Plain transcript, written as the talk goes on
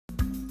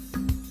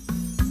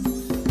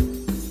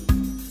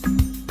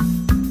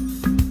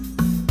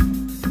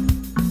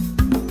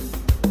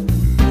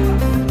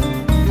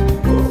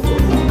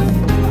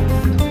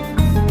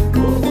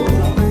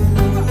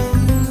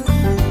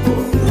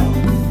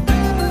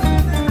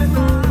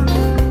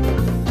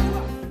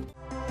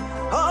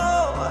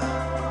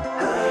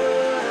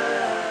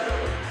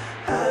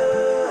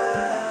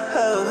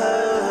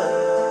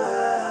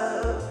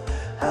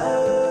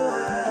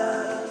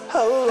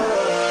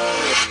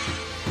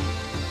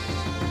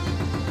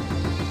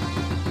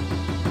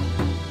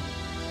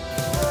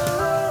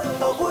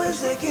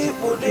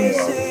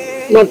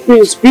My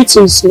prince,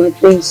 greetings, my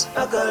prince.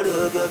 How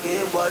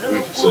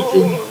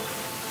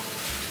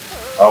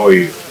are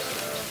you?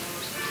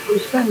 I'm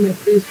fine, my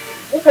prince.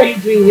 What are you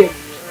doing here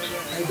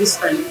at this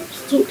time?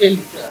 It's too early.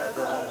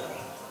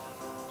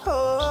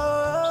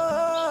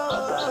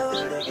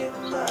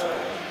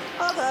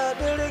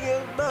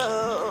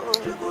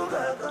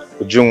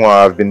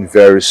 Ujungwa, I've been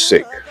very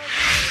sick.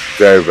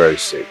 Very, very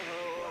sick.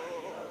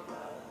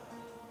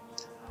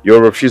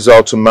 Your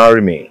refusal to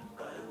marry me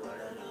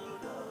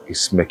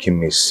is making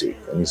me sick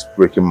and it's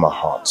breaking my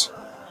heart.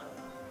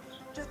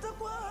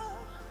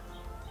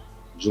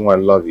 Ujungwa, I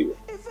love you.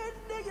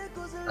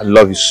 I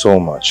love you so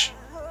much.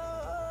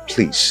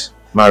 Please,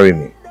 marry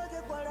me.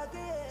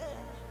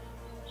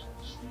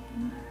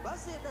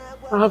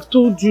 I have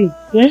told you,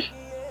 eh?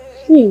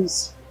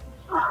 Please,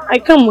 I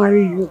can't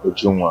marry you.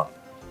 Ujungwa.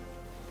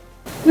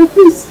 No,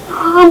 please,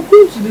 I'm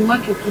going to the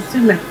market to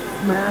sell my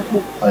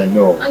apple. I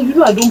know. And you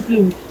know I don't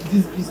play with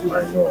this business.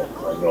 I know.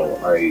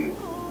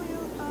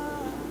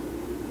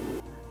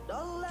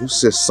 You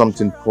say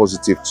something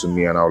positive to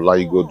me and I'll let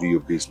you go do your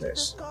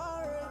business.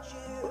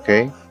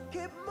 Okay?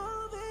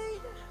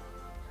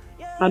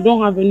 I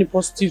don't have any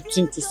positive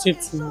thing to say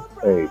to you.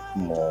 Hey,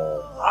 come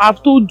on.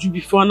 I've told you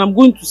before and I'm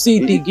going to say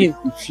it again.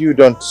 If you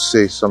don't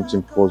say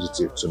something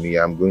positive to me,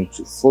 I'm going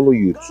to follow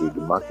you to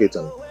the market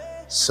and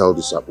sell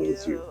this apple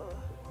with you.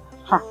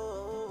 Ha!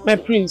 My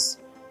prince,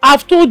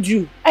 I've told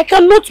you, I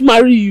cannot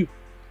marry you.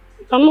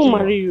 I cannot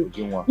marry you.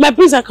 My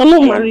prince, I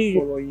cannot marry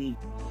you.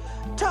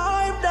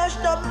 Time does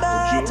not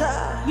matter.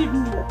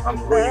 I'm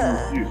going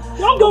with you.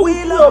 Don't go with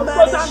you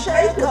because I'm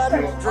trying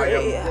to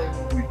free.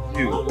 With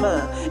you.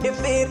 If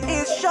it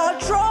is your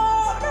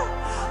throne,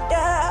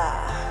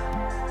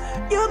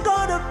 yeah, you're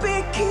gonna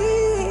be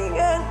king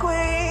and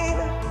queen.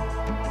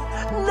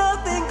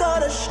 Nothing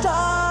gonna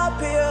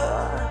stop you.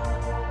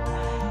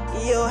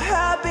 Your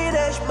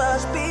happiness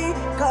must be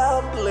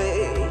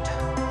complete.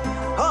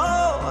 Oh.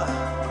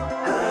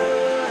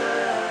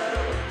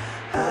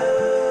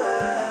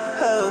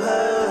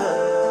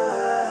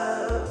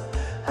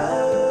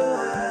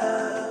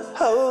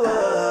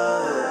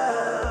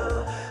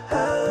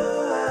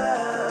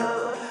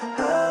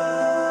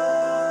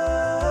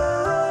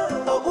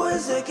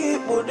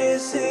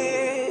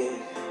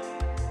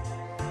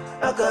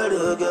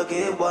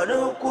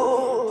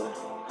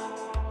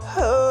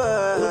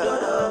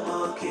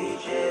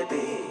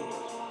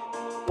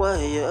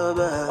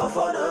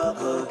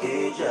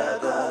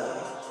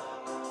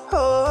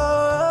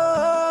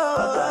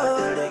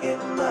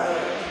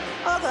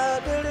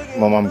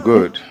 Mom, I'm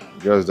good.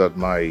 Just that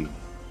my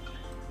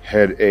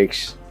head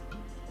aches.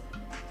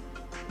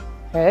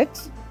 Head?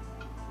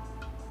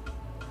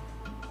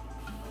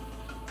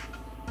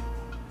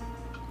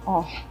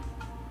 Oh.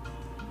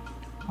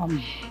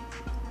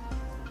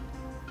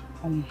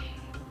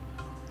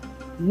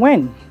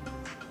 When?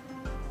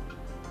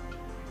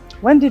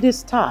 When did it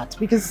start?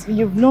 Because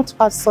you've not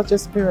had such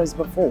experience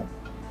before.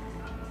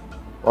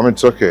 I mean,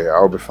 it's okay.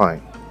 I'll be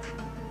fine.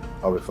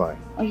 I'll be fine.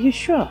 Are you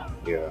sure?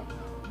 Yeah.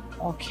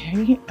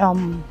 Okay.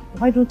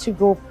 Why don't you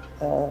go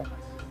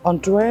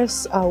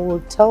undress? I will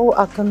tell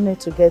Akane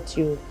to get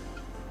you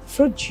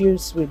fruit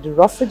juice with the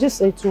roughages.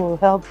 It will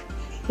help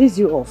ease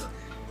you off.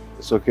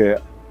 It's okay.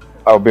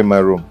 I'll be in my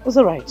room. It's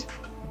all right.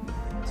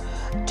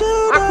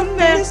 Do not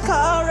be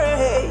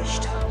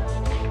discouraged.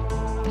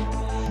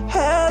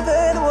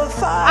 Heaven will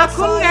fight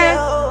for you.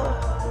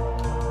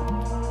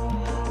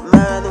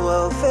 Man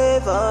will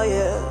favor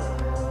you.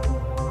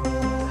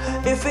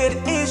 If it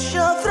is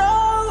your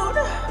throne,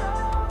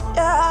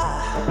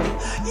 yeah,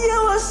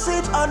 you will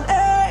sit on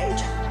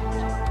edge.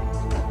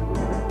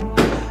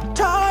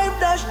 Time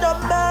does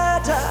not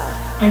matter.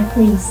 My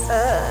prince,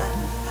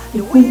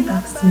 the queen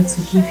asked me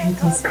to give you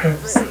these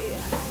herbs.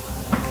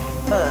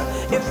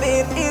 If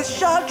it is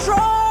your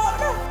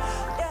throne,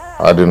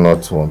 I do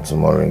not want to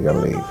moringa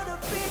leave.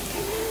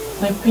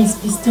 My prince,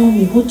 please tell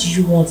me, what do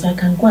you want so I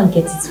can go and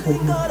get it for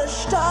you?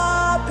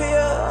 Stop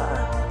you.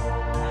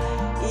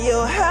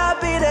 Your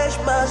happiness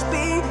must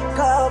be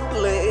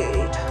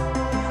complete.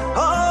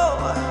 Oh.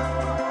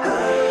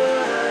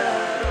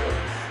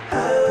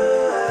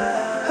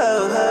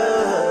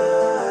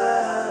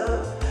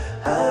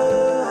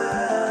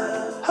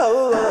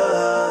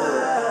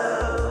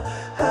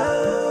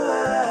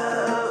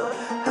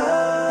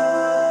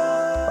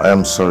 I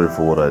am sorry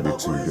for what I did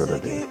to you the other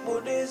day.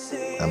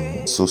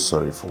 I'm so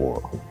sorry for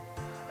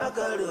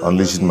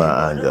unleashing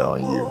my anger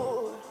on you.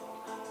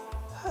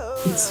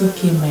 It's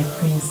okay, my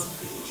prince.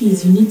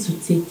 Please, you need to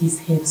take this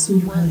help so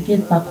you can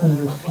get back on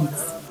your feet.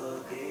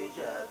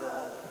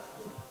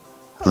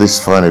 Please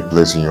find a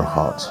place in your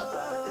heart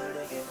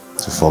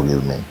to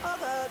forgive me.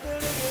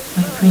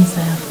 My prince,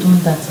 I have done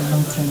that a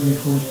long time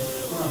ago.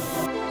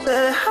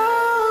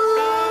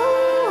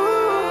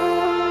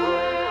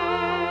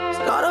 It's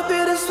gonna be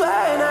this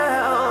way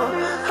now.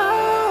 How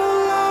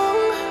long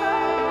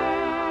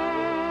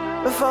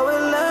before we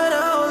learn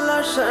our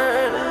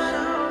lesson?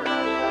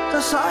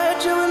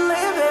 Society we're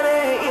living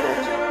in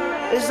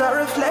is a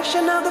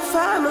reflection of the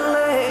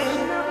family.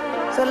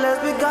 So let's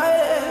be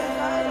guided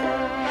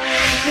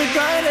let's be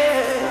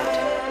guided.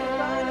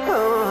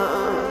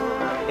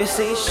 You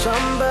see,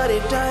 somebody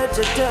died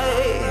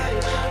today,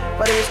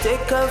 but it's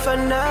taken for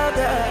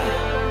another,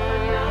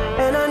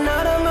 and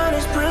another man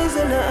is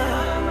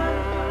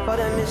prisoner. But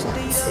I miss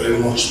these. Very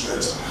much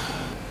better.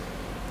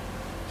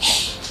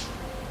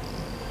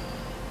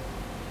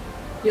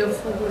 Your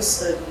father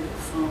said you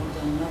found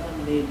another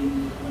lady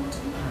you want to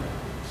marry.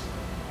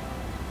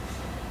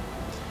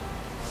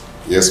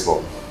 Yes,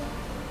 Mom.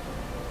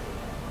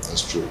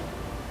 That's true.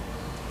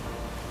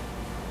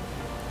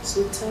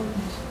 So tell me,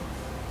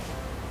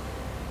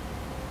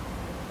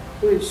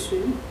 who is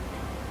she?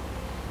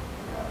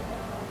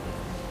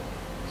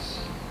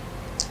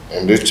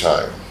 In due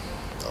time,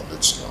 I'll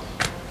let you know.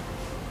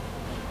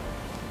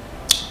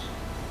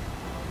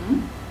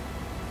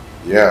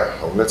 Yeah,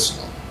 I'll let you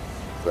know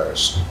very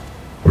soon.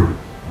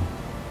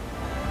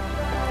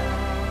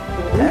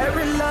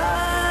 Every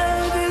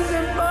life is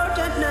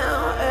important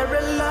now.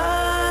 Every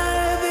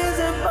life is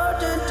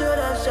important to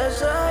the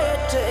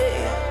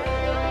society.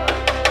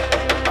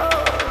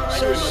 Oh,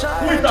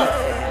 society. Who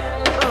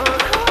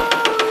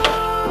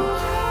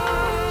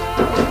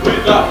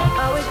is that?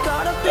 Are we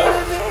gonna be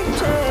the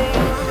victim?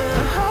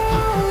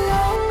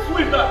 Who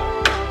is that?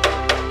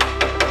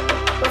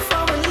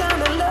 Before we learn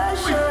the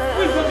lesson.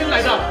 Who is talking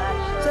like that?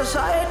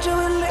 Society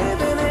we're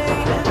living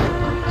in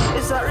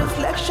is a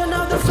reflection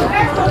of the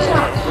family.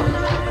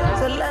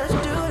 So let's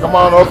do Come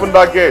on, open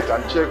that gate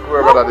and check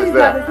whoever that is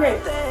there.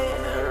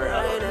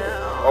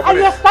 Open And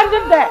you're it.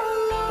 standing there.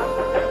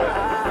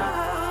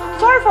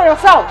 Sorry for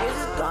yourself.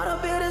 It's gonna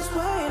be this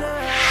way now.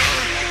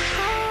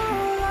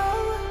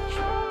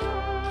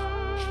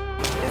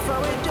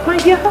 My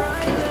dear.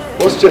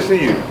 What's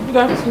chasing you? Good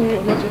afternoon,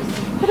 Your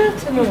Majesty. Good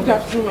afternoon. Good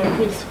afternoon, my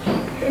prince.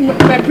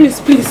 My prince,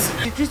 please.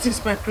 This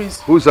is my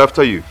prince. Who's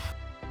after you?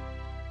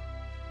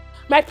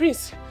 My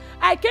prince,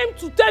 I came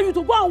to tell you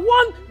to go and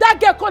warn that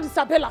girl called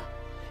Isabella.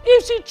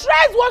 If she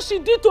tries what she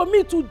did to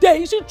me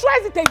today, if she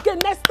tries it again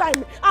next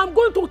time, I'm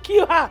going to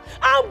kill her.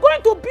 I'm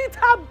going to beat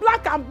her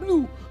black and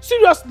blue.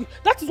 Seriously,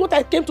 that is what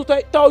I came to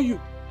tell you.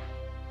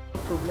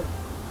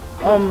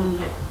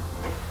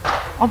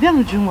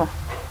 Obiano Juma,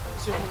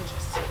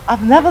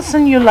 I've never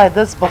seen you like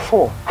this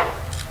before.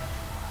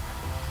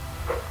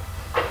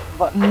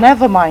 But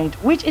never mind.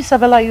 Which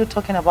Isabella are you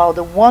talking about?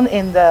 The one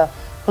in the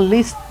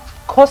police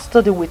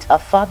custody with her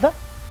father?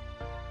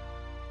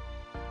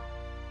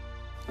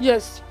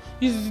 Yes,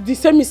 it's the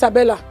same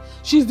Isabella.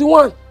 She's the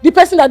one, the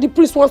person that the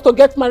priest wants to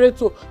get married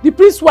to, the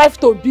priest's wife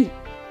to be.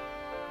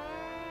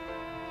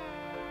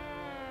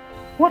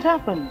 What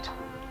happened?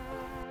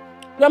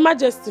 Your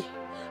Majesty,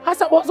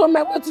 as I was on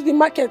my way to the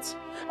market,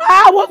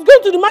 I was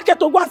going to the market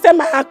to go and sell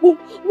my akpu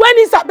when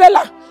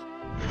Isabella.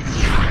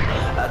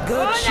 A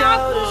good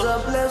child is a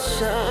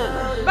blessing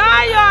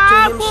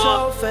to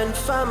himself and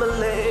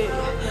family.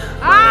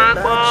 But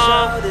a bad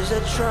child is a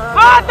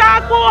trouble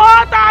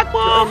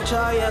to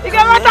enjoy a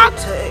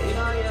community.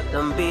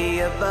 Don't be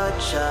a bad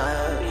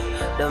child,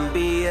 don't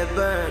be a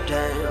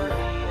burden.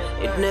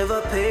 It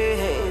never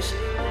pays.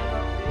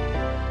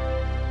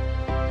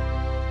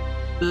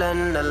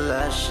 Learn the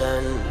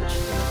lesson.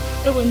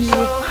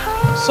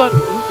 Sorry,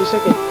 a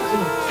second.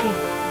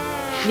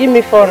 Give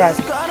me 4 rand.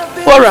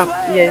 4 rand?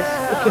 Yes.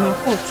 Okay, now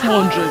for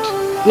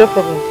 200. No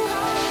problem.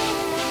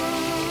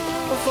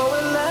 Before we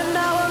learn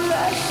our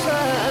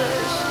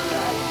lessons,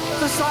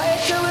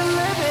 society we're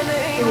living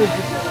in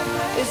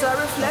is a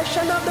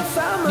reflection of the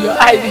family. Your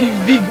eye is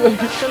big. Your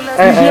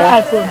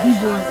eye for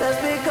big one. Let's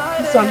be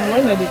guided. Some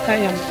one that they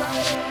carry am.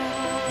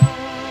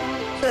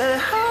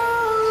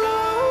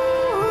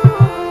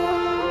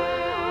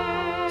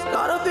 It's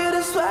gotta be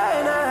this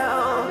way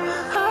now.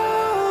 How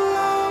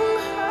long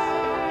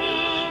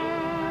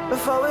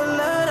before we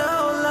learn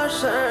our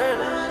lesson?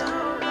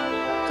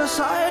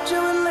 Society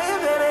we're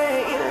living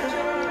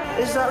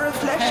in is a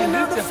reflection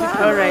of the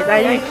family. Alright,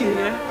 I like you.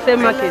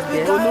 Same market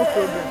there. Oh, no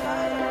problem.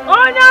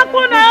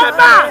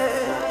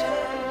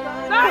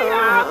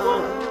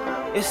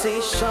 You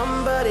see,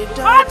 somebody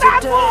died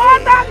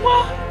today,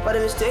 but a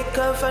mistake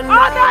of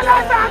another,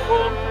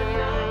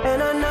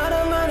 and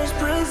another man is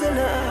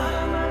prisoner,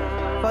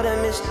 but a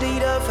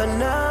misdeed of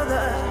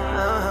another.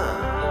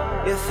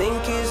 You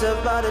think it's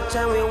about the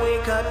time we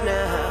wake up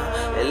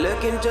now and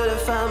look into the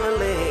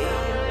family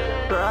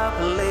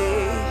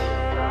properly.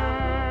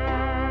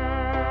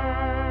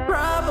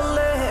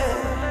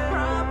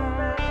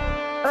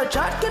 A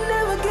child can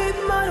never give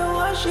mother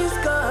what she's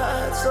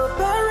got, so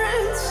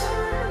parents,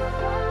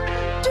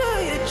 do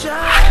your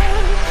job.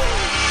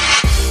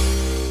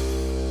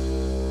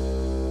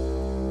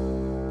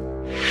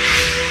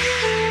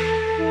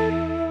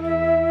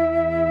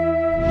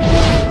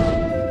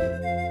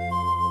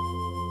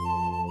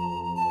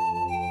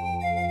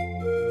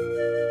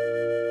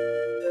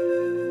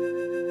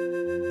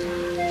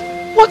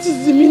 What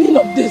is the meaning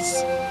of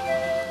this?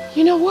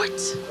 You know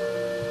what?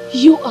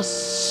 You are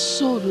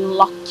so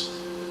lucky.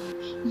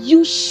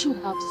 You should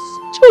have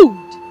stood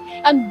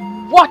and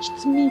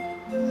watched me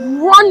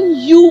run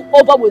you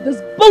over with this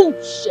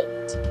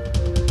bullshit.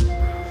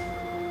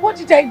 What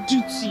did I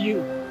do to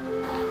you?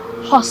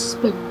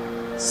 husband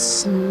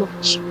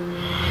snatch you.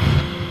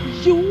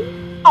 You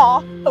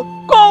are a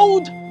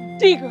gold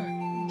digger,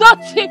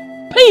 dirty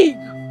pig.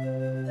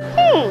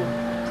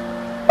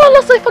 Well,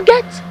 lest I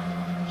forget,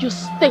 you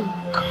stink.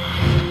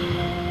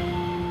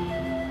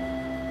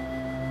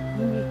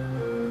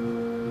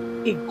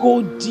 A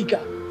gold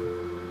digger.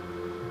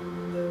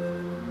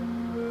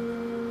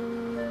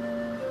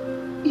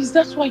 Is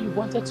that why you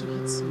wanted to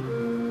hit me?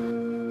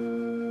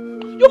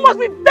 You must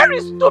be very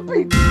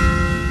stupid.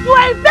 You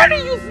are a very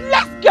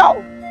useless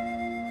girl.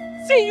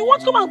 See, you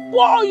want to come and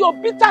pour all your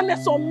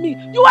bitterness on me.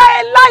 You are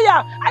a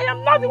liar. I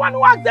am not the one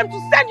who asked them to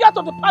send you out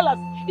of the palace.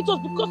 It was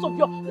because of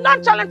your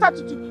nonchalant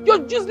attitude,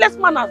 your useless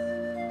manners.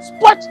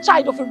 Spoiled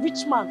child of a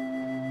rich man.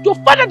 Your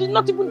father did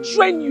not even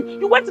train you.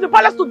 You went to the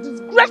palace to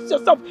disgrace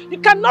yourself. You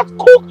cannot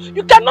cook,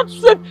 you cannot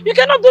sweep, you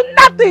cannot do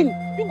nothing.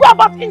 You go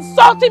about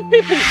insulting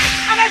people.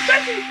 And I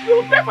said to you, you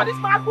will pay for this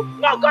miracle.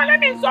 No, go on, let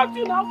me insult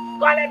you now.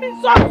 Go on, let me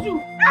insult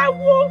you. I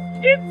will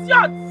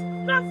idiot.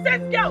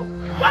 Nonsense girl.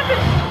 What is...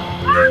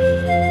 I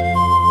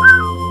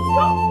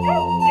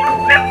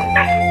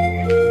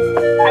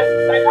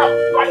will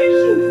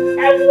punish you.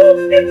 I will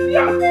idiot.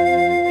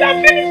 You are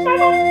finished, my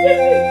mom.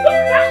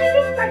 Don't flash you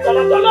like Tolo. I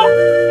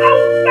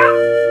will stop.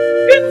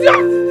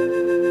 Idiot!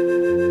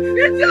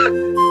 Idiot!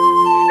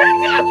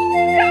 Idiot!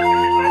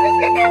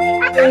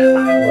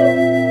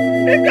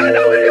 I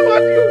don't really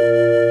want you.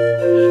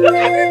 Look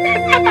at this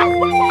mess I don't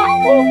want you.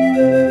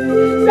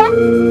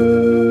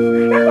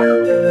 I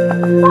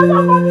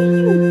don't punish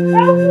you. I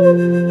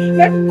don't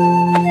blame you.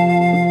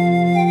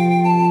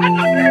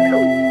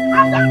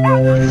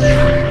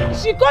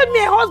 She called me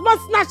a husband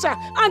snatcher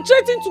and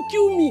threatened to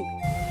kill me.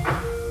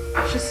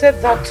 She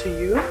said that to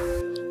you?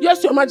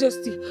 Yes, Your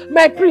Majesty.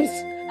 My prince,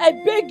 I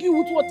beg you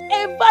with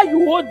whatever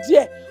you hold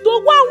dear to go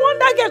and warn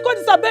that girl called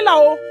Isabella,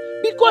 oh,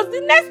 because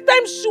the next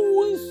time she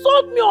will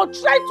insult me or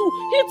try to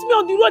hit me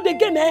on the road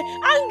again,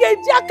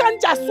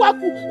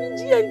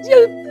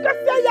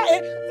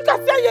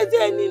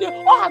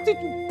 all her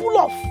teeth will pull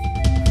off.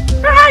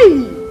 Hey!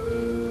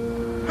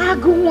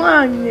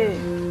 Agwanye!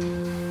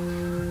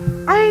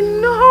 I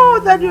know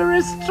that you're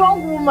a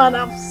strong woman.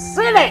 I've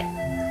seen it.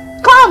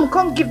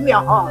 Come give me a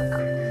hug.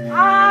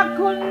 I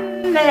could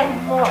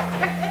never.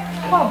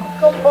 Come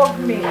hug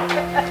me.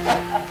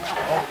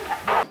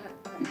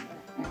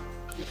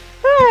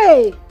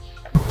 Hey!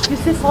 You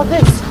see, for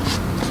this,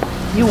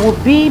 you will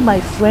be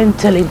my friend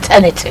till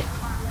eternity.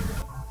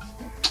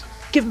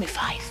 Give me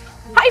 5.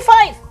 High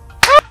five!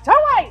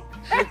 Tawai!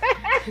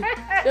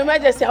 Your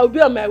Majesty, I will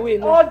be on my way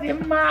now. Oh, the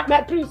man.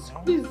 My prince,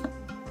 please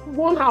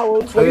warn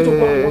her for you to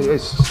go and warn her.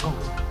 It's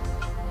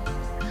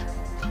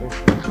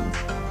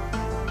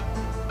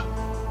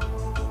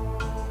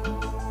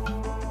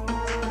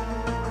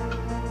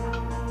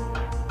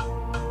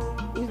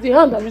the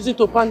hand I'm using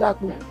to pound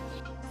that me.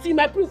 See,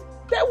 my prince,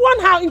 they warn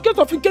her in case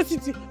of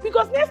incasity.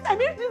 Because next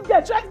time, if this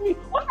girl tries me,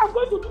 what I'm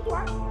going to do to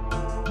her,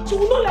 she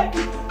will not like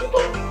it.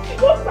 Because she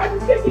goes by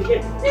mistake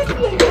again. This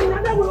thing again,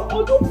 and I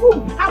will do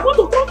boom. I want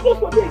to come close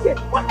for me again.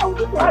 What I will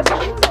do to her, she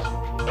will not.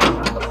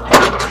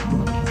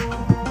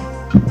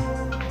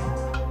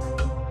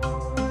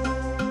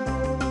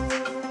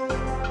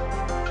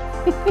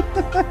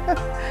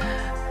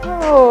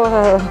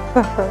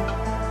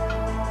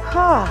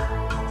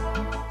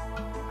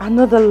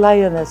 Another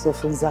lioness of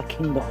Nza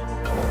Kingdom.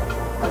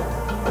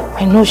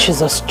 I know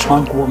she's a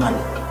strong woman.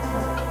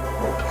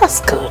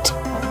 That's good.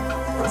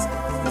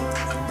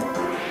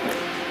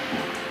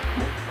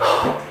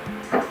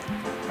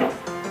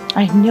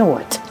 I knew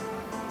it.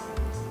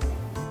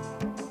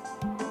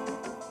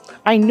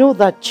 I know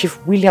that Chief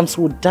Williams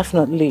would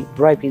definitely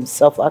bribe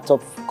himself out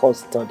of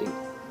custody.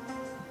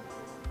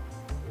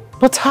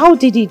 But how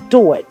did he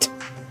do it?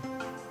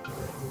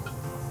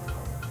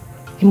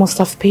 He must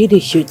have paid a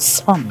huge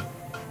sum.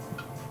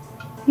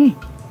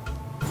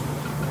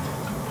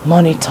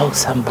 Money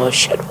talks and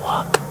bullshit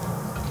work.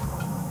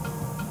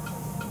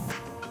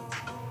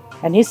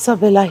 And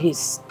Isabella,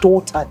 his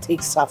daughter,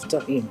 takes after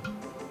him.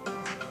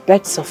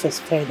 Birds of his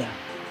feather.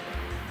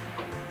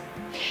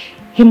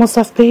 He must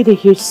have paid a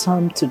huge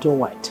sum to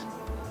do it.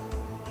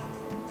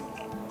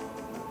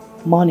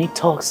 Money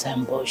talks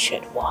and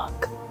bullshit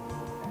work.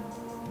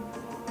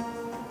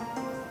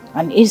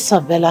 And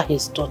Isabella,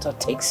 his daughter,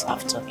 takes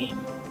after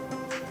him.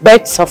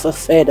 Birds of a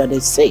feather,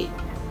 they say.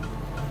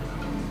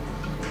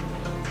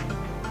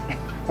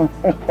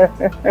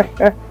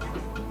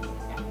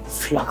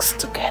 Flocks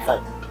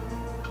together.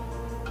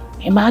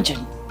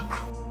 Imagine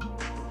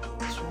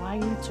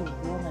trying to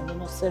run an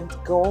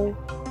innocent girl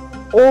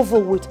over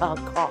with her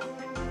car.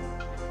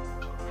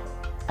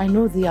 I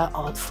know they are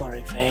out for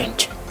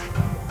revenge.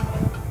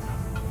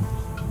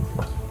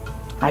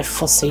 I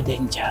foresee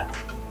danger.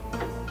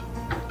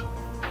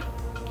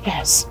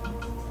 Yes,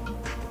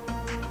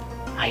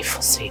 I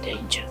foresee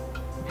danger.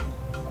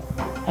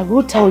 I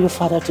will tell your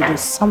father to do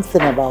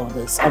something about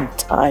this on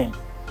time,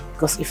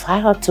 because if I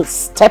had to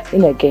step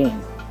in again,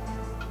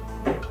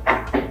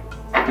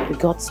 the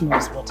gods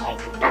knows what I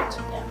will do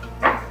to them.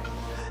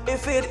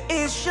 If it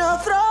is your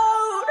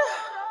throne,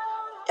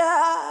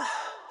 yeah,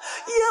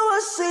 you will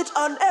sit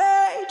on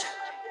it.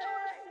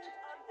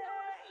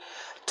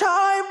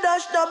 Time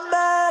does not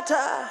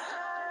matter.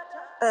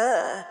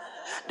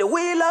 The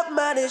wheel of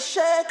man is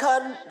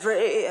shaken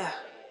free.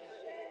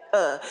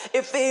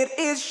 If it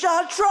is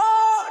your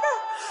throne,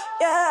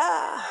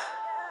 yeah,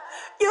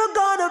 you're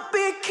gonna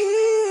be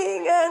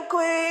king and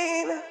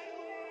queen.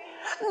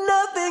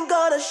 Nothing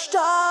gonna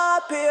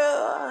stop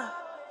you.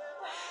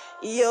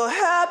 Your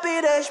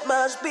happiness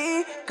must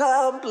be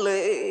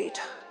complete.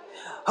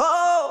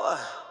 Oh,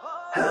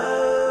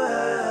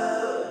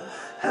 oh,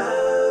 oh, oh,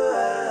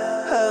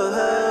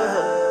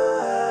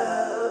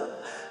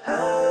 oh,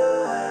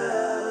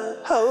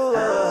 oh,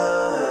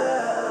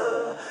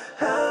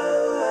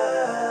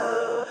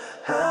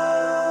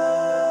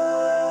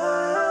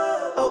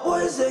 oh,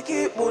 boys, they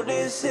keep what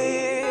they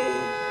say.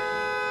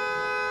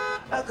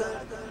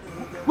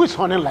 Who is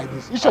running like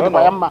this? You should be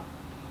Yamma.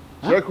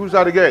 Check who's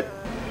at the gate.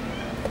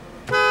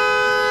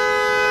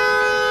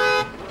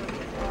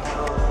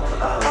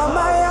 On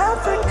my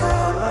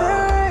African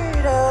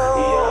burrito,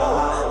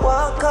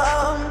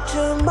 welcome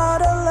to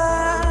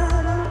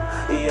motherland.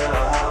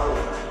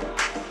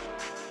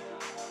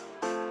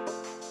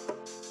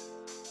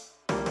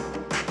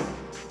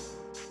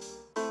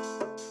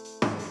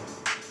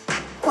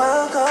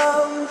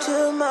 Welcome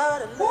to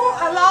motherland. Who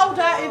allowed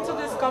her into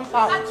this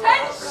compound?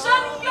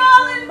 Attention,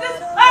 y'all in this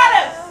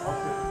palace!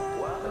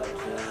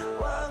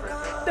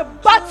 The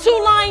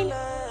battle line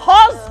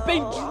has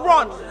been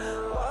drawn.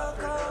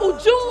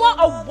 Ujunwa,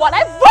 or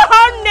whatever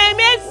her name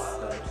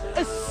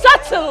is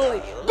certainly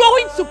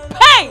going to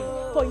pay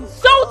for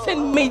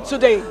insulting me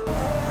today.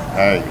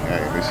 Hey,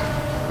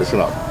 listen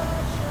up.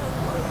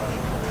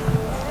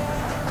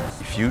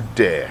 If you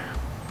dare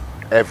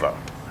ever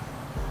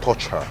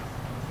touch her,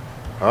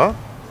 huh?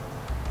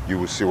 You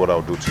will see what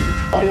I'll do to you.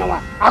 Hold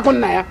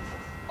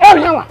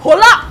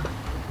up!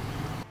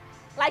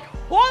 Like,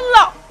 hold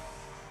up!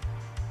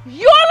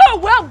 You're not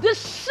aware of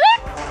this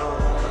shit?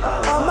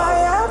 On my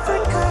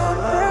African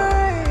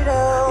burrito.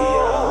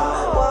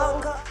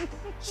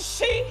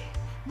 She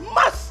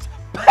must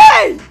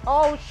pay!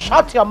 Oh,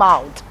 shut your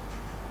mouth.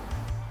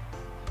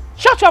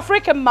 Shut your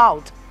freaking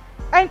mouth.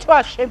 Ain't you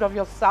ashamed of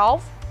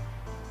yourself?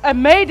 A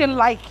maiden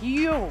like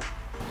you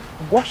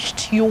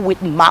washed you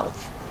with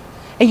mouth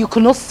and you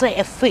could not say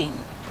a thing.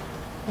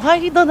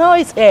 Why the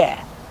noise here?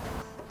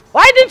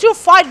 Why didn't you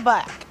fight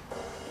back?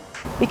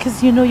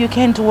 Because you know you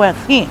can't do a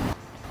thing.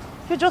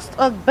 You just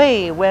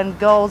obey when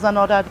girls are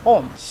not at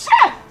home.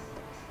 Shit!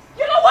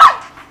 You know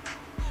what?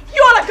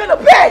 Y'all are gonna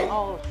pay!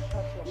 Oh,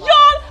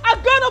 y'all are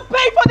gonna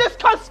pay for this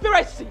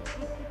conspiracy!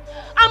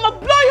 I'ma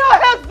blow your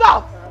heads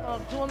off!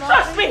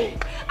 Trust me!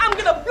 I'm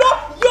gonna blow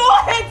your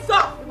heads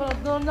off! You're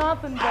gonna do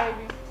nothing,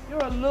 baby.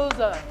 You're a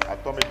loser.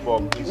 Atomic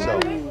bomb,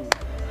 yourself.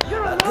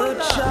 A good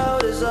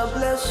child is a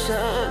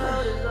blessing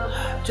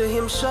to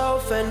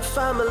himself and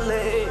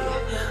family,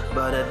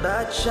 but a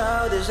bad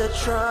child is a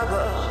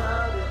trouble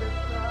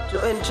to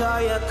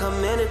entire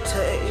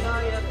community.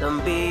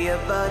 Don't be a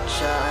bad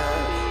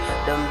child,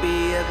 don't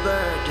be a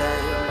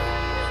burden.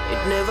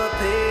 It never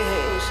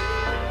pays.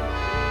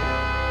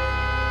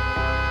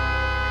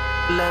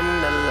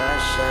 Learn the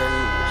lesson.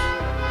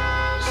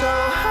 So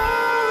how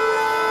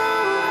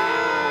long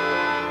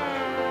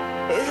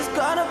is it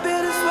gonna be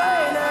this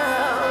way now?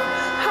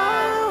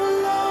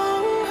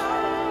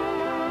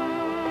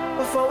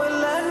 Before we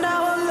learn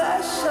our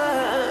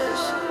lessons,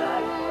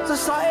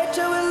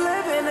 society we're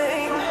living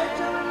in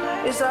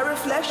is a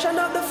reflection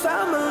of the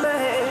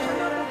family.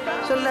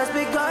 So let's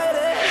be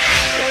guided.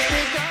 Let's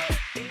be guided.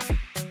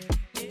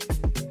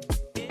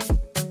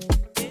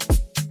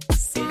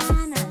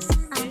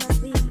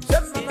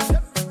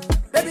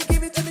 Baby,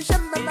 give it to me,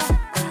 shemama.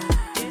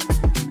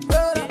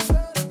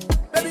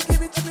 Baby,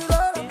 give it to me, roll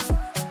up.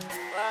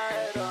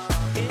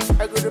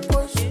 I go to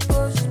push.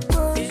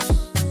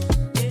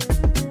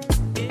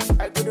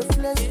 I go to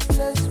flesh.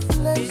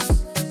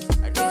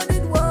 I don't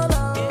need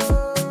water.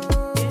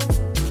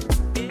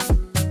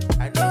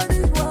 I don't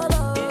need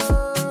water.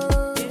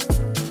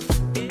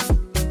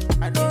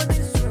 I don't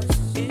need stress.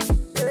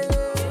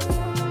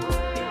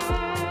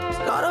 It's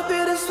gotta be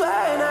this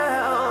way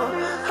now.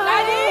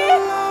 Daddy!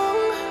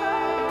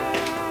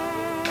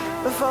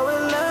 Before we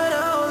learn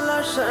our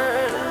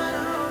lesson,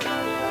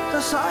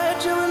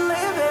 society we're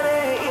living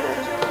in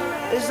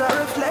is a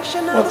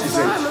reflection of the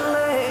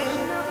family.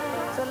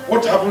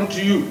 What happened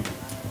to you?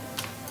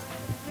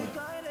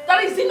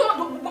 That is not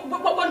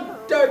one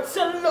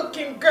dirty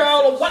looking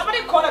girl or whatever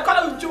they call her,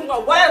 Ujunwa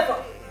or whatever.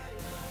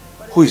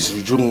 Who is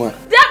Ujunwa?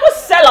 That was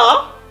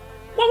Seller.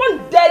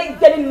 One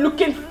dirty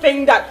looking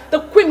thing that the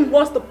queen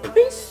wants the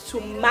prince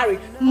to marry.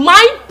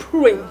 My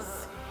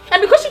prince.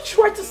 And because she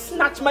tried to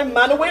snatch my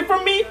man away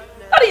from me,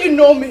 how do you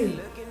know me?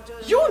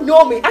 You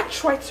know me. I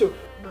tried to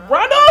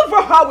run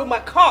over her with my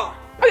car.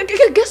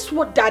 Guess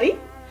what, Daddy?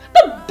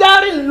 The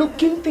dirty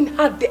looking thing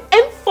had the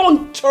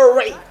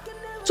effrontery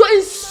to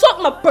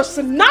insult my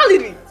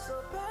personality.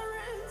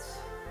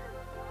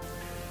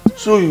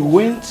 So you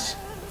went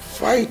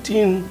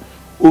fighting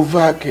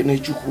over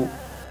Kenechukwu.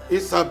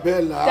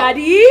 Isabella.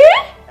 Daddy?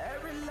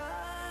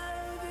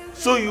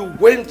 So you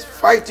went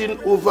fighting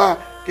over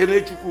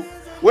Kenechukwu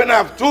when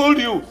I've told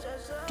you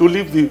to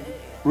leave the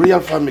royal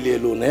family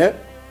alone, eh?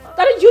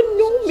 Daddy, you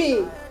know me.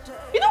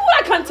 You know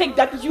what I can't take,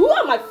 that you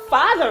are my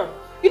father.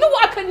 You know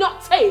what I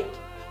cannot take?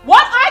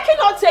 What I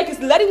cannot take is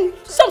letting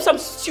some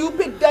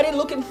stupid,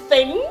 dirty-looking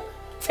thing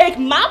take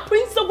my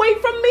prince away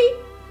from me.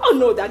 Oh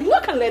no, Daddy, you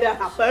can't let that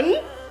happen.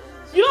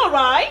 You know,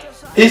 right?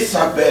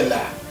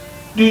 Isabella,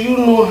 do you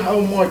know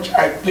how much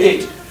I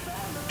paid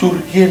to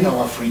regain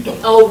our freedom?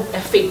 Oh,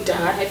 F it,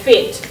 Dad, F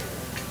it.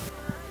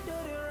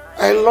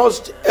 I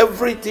lost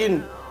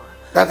everything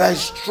that I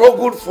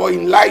struggled for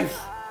in life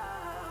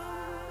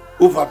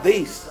over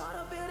this.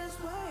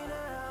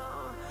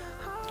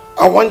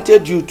 I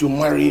wanted you to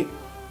marry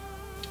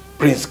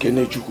Prince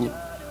Kenechukwu,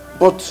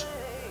 but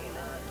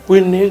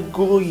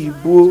Wenego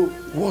Igbo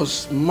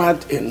was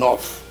mad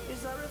enough.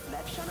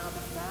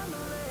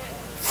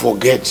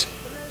 Forget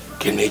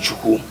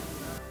Kenechukwu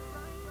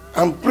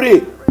and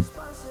pray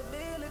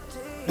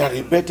that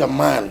a better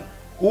man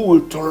who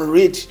will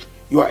tolerate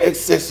your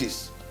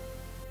excesses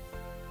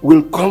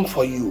will come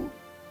for you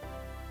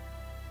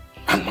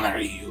and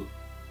marry you.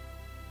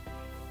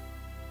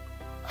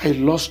 I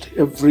lost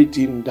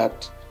everything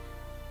that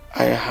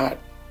I had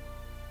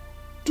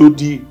to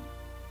the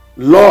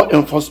law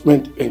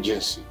enforcement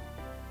agency.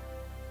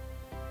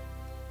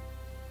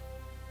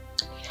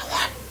 You know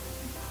what?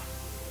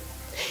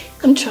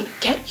 I'm trying to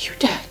get you,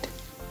 Dad.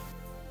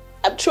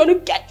 I'm trying to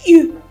get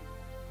you.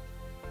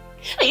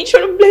 Are you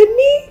trying to blame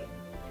me?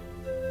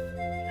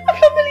 I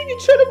can't believe you're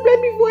trying to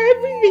blame me for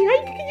everything. How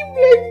can you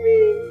blame me?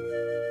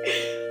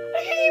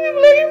 How can you be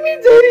blaming me,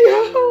 Daddy?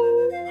 How?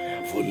 I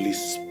have only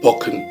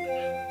spoken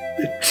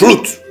the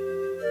truth.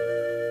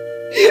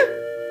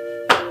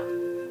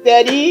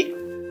 Daddy?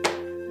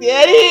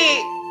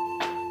 Daddy?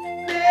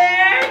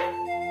 Dad?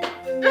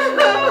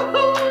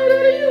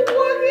 Daddy, you're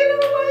walking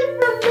away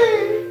from me.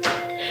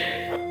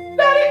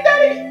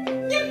 Daddy,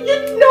 you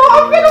know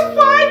I'm gonna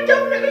fight.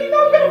 Definitely, you know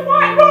I'm gonna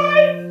fight,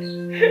 right?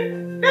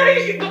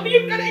 Daddy,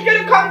 you're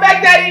gonna come back,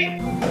 Daddy.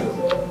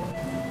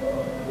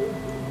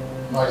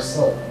 My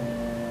son,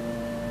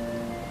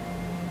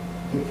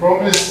 you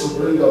promised to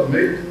bring a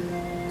maid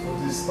to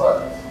this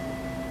part.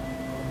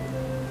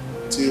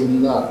 Till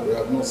now, we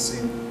have not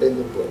seen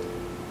anybody.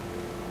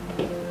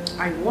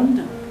 I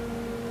wonder.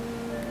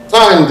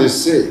 Time, they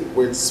say,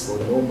 waits for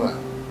no man.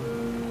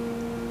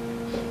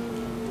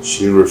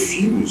 She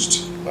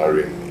refused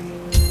marrying me.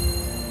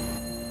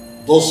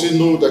 Does she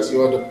know that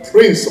you are the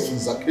prince of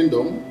his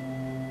kingdom?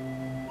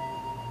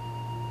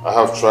 I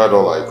have tried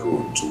all I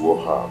could to woo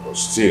her, but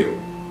still,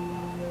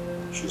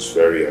 she's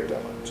very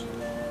adamant.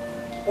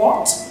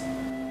 What?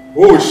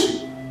 Who is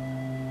she?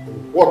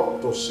 And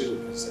what does she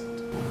represent?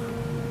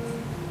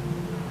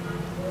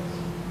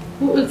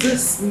 Who is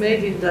this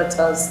maiden that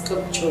has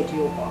captured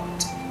your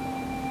heart?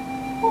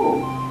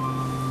 Oh.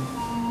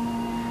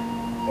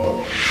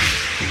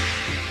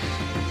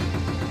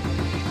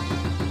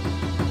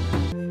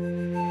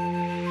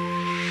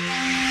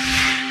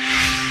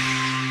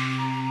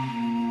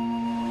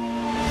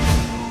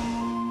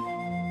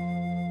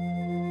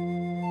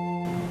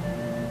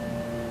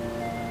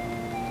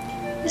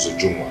 It's a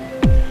Jumwa.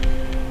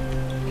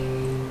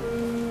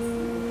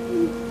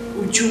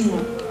 Ujumwa.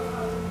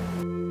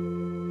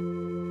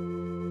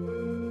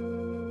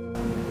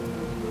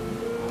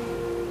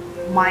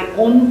 My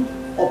own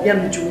Obiam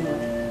Ujumwa.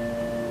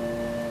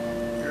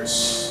 Yes.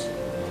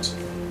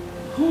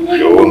 Oh my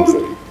Your own God.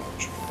 very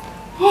much.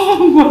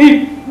 Oh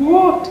my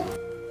God.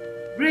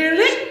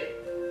 Really?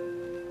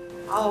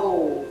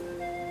 Oh,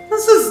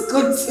 this is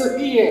good to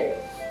hear.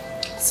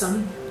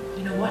 Son,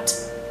 you know what?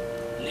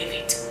 Leave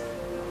it.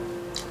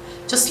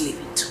 Just leave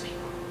it to me.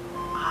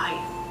 I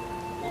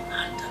will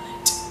handle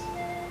it.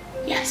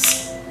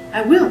 Yes,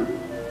 I will.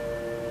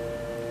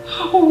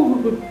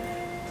 Oh.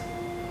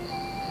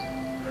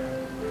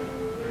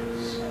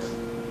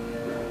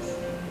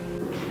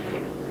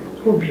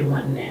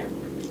 Obi-Wan,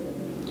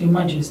 Your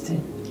Majesty,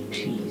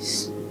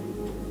 please.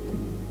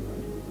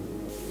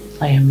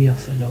 I am your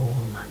fellow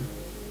woman.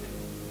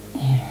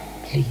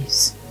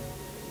 Please.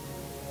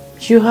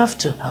 You have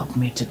to help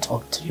me to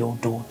talk to your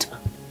daughter.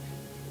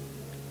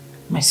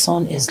 My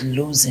son is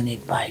losing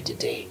it by the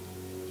day.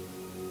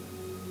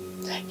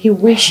 He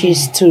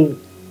wishes to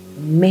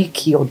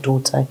make your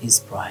daughter his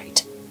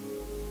bride.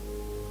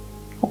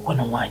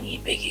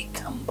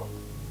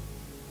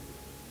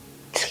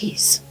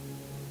 Please,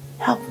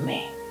 help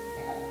me.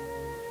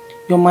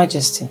 Your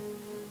Majesty,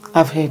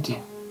 I've heard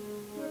you.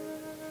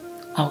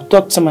 I'll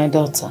talk to my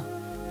daughter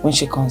when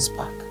she comes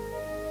back.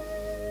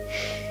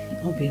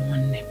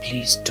 Obi-Wan,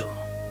 please do.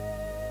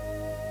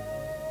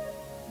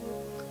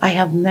 I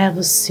have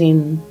never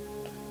seen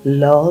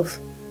love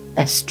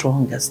as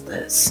strong as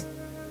this.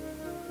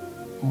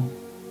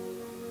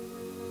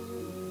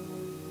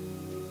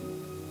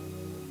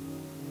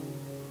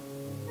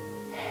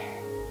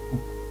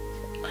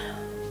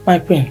 My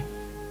queen,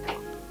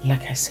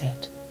 like I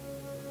said,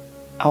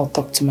 I'll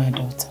talk to my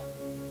daughter.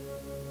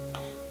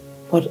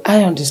 But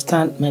I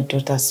understand my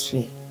daughter's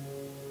fear.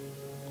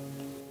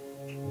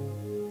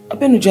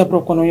 My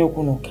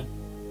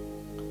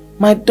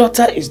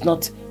daughter is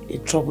not a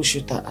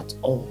troubleshooter at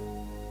all.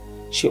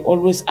 She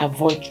always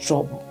avoids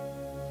trouble.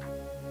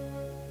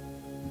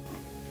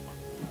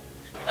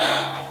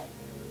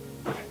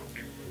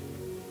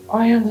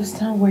 I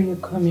understand where you're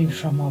coming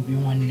from,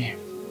 Obi-Wan.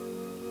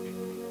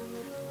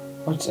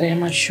 But I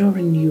am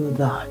assuring you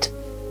that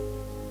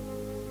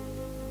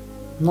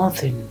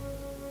nothing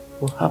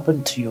will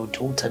happen to your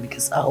daughter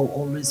because I will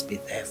always be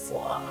there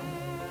for her.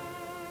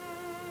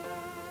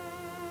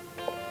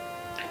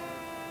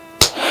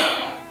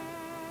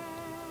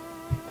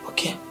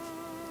 Okay,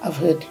 I've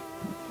heard.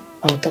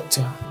 I'll talk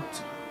to her.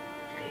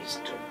 Please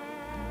do.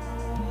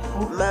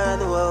 Man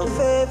will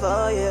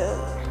favor you.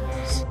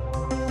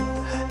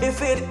 If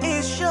it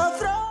is your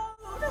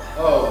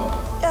throne,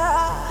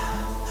 yeah,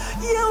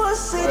 you will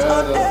sit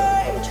on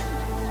it.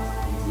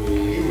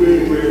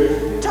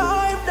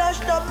 Time does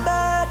not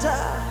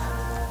matter.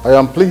 I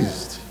am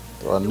pleased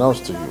to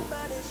announce to you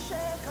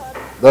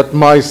that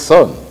my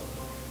son,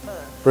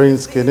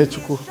 Prince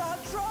Kenechukwu,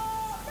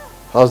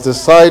 has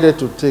decided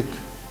to take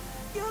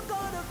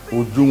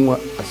Ujunwa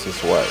as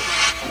his wife.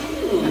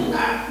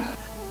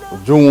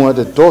 Ujunwa,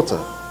 the daughter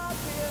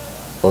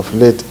of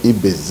late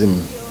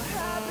Ibezim.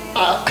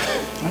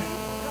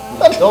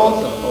 The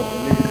daughter of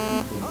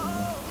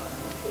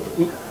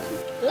late.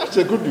 That's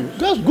a good news.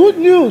 That's good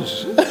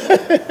news.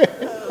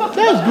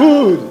 That's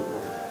good.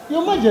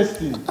 Your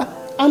Majesty,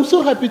 I'm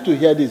so happy to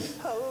hear this.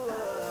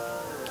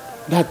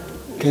 That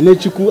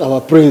Kenechukwu,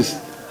 our prince,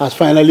 has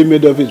finally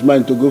made up his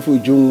mind to go for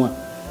Ujunwa.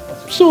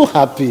 I'm so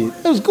happy.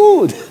 That's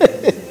good.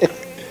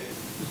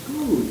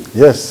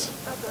 Yes.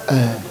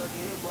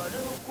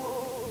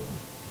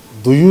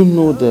 Do you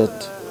know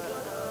that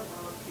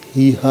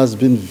he has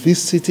been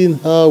visiting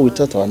her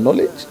without our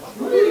knowledge?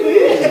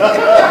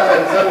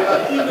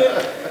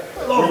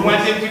 Lord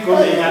wanted to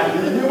come in.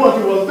 He knew what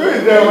he was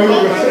doing there when he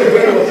was saying.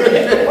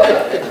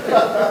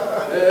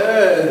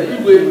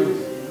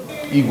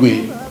 Igwe,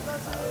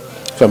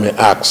 if I may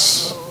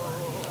ask,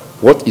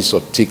 what is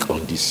your take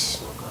on this?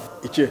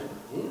 Iche,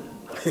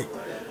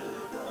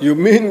 you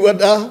mean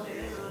whether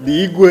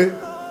the Igwe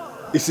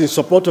is in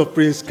support of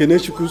Prince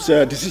Kenechukwu's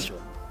decision?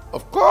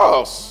 Of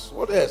course.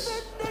 What else?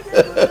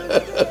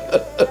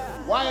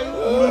 Why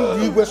will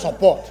the Igwe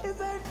support?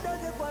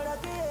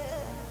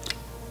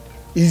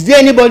 Is there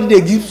anybody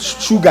they give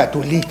sugar to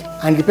lead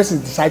and the person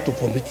decide to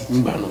permit it?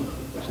 No,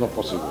 it's not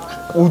possible.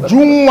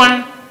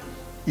 Ujunwa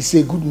is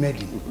a good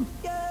maiden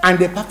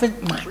and a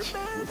perfect match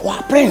for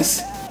our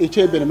prince.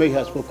 Iche Beneme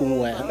has spoken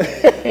well.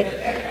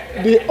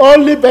 The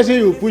only person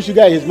who puts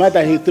sugar in his mouth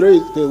and he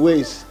throws it away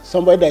is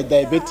somebody that is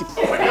diabetic.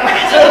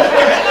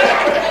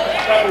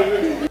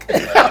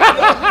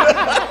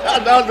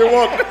 That's the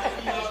one.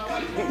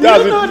 You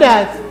know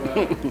that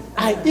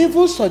I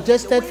even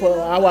suggested for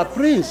our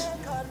prince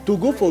to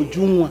go for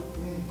Ujunwa.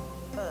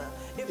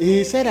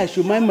 He said I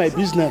should mind my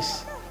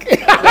business. You're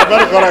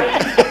very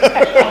correct.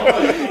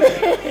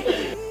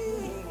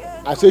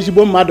 I said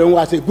Shibon Madon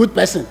was a good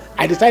person.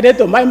 I decided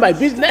to mind my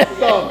business.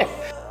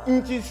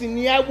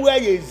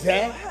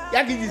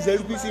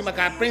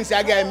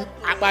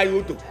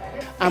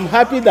 I'm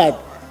happy that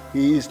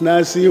he is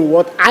now seeing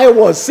what I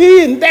was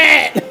seeing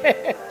then.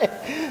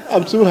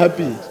 I'm so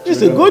happy.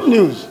 It's a good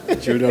news. The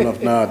children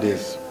of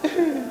nowadays,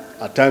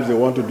 at times they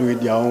want to do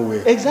it their own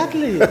way.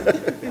 Exactly.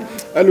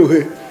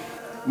 Anyway,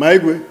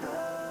 Maigwe,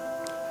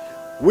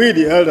 we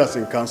the elders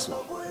in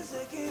council,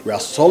 we are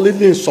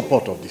solidly in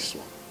support of this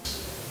one.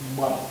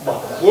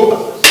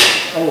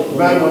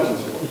 Very much.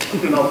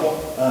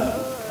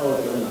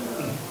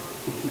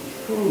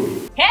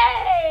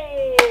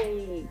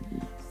 Hey!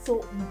 So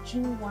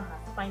Ujunwa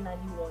has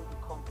finally won the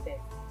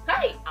contest.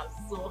 Hi, I'm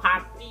so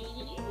happy.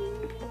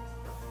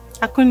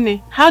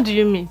 Akunne, how do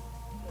you mean?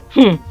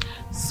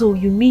 So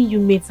you mean you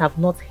mates have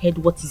not heard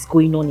what is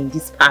going on in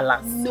this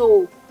palace?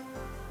 No,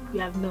 we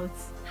have not.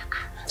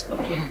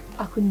 Okay.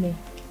 Akunne,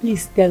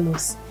 please tell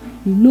us.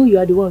 You know you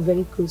are the one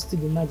very close to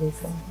the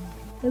Majesty.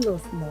 Tell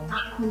us now.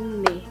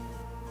 Akunne,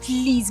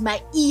 please, my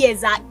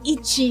ears are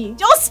itchy.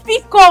 Just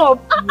speak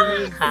up.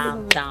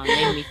 Calm down,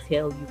 let me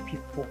tell you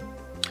people.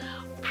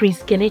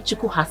 Prince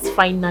Kenechukwu has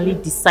finally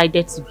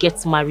decided to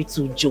get married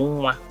to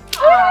Ujunwa.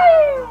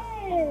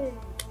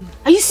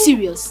 Are you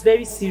serious?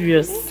 Very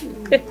serious.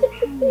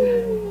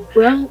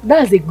 Well,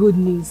 that's a good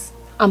news.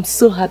 I'm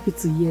so happy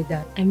to hear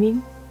that. I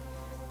mean,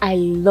 I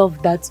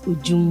love that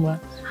Ujunwa.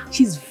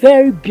 She's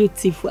very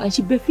beautiful and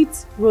she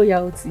befits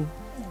royalty.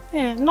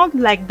 Yeah, not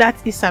like that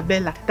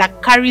Isabella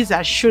that carries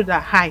her shoulder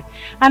high.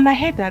 And I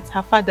heard that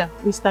her father,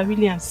 Mr.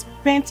 Williams,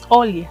 spent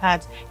all he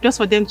had just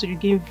for them to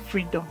regain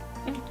freedom.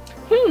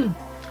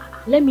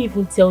 Let me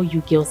even tell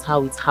you girls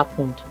how it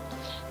happened.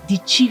 The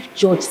chief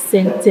judge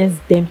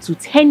sentenced them to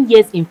 10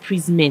 years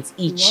imprisonment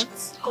each.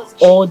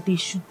 What? Or they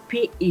should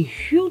pay a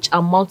huge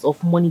amount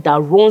of money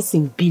that runs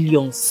in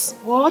billions.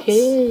 What?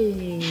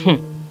 Hey.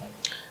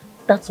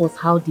 That was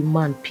how the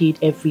man paid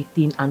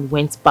everything and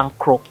went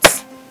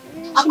bankrupt.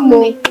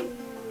 Akunne,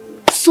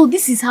 so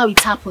this is how it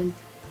happened.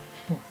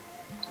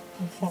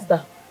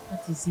 Sister,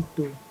 that is it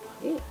though.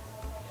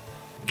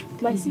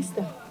 My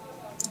sister,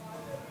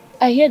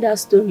 I hear that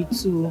story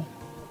too.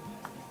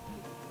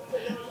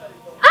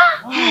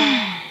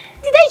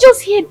 Did I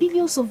just hear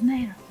billions of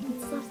naira?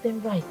 It serves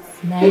them right.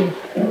 Naira.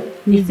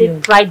 They say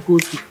pride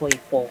goes before a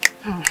fall.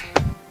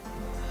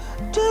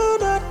 Do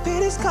not be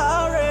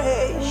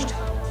discouraged.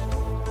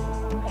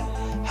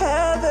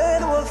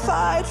 Heaven will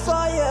fight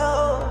for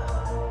you.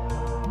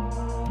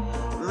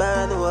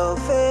 Man will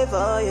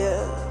favor you.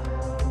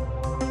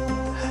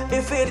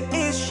 If it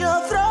is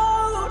your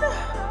throne,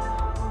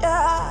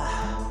 yeah,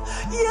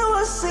 you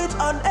will sit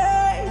on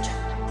edge.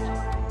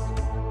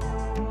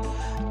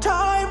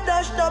 Time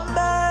does not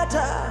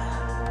matter.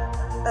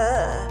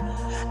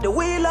 The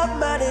wheel of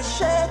man is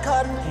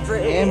shaken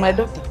free. Yeah, my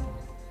doctor.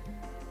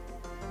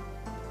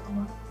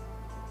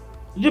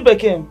 Did you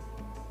beg him?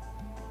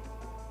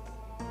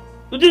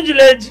 Did you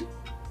ledge?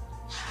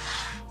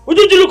 Would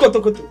you look at the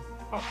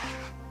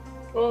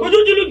Would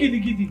you look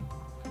giddy?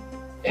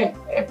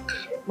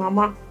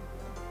 Mama,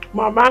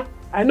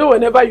 I know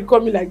whenever you call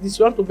me like this,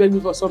 you want to beg me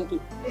for something.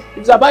 If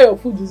it's about your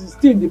food, it's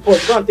still in the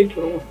pot. Go and take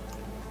your own.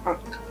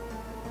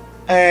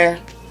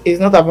 It's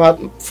not about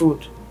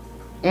food.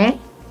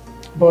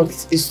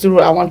 But it's true,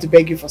 I want to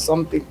beg you for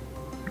something.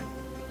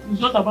 It's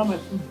not about my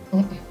food.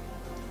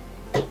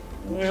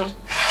 Yeah.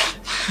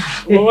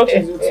 Well, what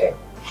is it?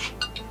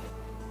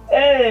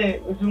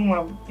 Hey,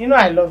 Ujumwa, you know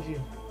I love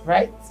you,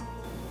 right?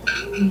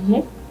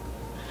 And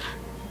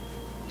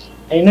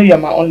you know you're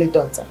my only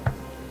daughter.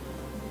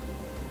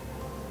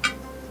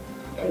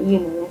 I know,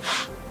 Mama.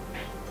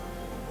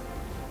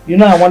 You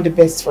know I want the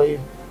best for you.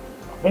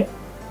 Okay?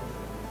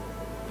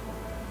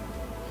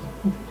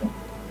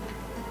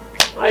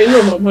 I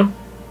know, Mama.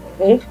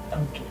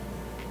 Okay.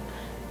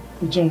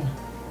 Ujumwa,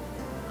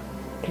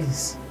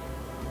 please.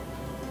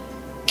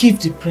 Give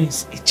the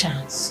prince a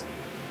chance.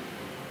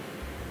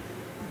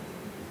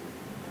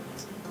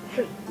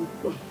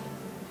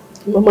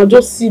 Mama,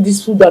 just see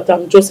this food that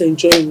I'm just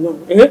enjoying now.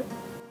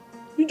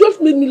 You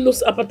just made me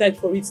lose appetite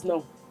for it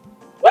now.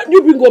 Why do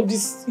you bring up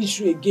this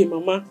issue again,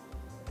 Mama?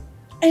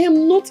 I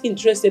am not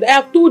interested. I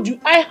have told you,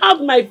 I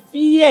have my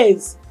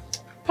fears.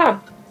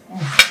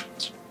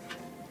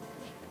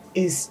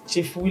 Is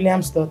Chief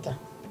William's daughter.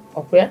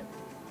 Okay?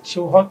 She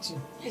will hurt you.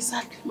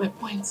 Exactly my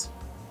point.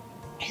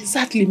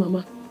 Exactly,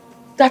 Mama.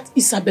 That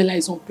Isabella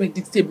is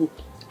unpredictable.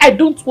 I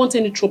don't want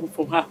any trouble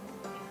from her.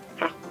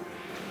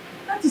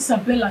 That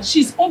Isabella,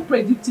 she's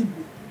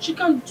unpredictable. She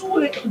can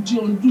do the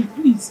undo,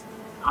 please.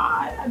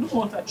 I don't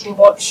want her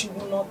trouble. But she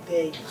will not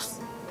dare it.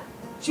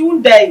 She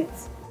won't dare it.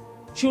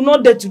 She will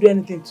not dare to do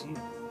anything to you.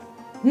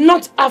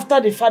 Not after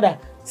the father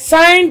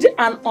signed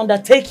an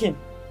undertaking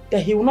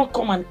that he will not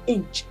come an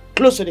inch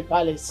close to the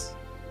palace.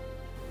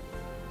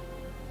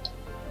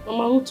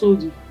 Mama, who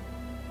told you?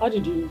 How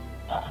did you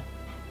know?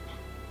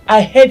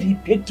 I heard he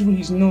paid through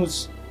his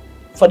nose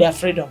for their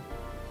freedom.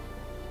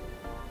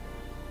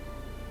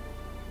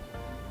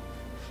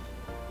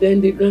 Then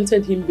they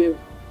granted him bail.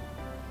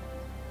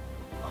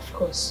 Of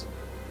course.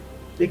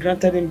 They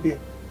granted him bail.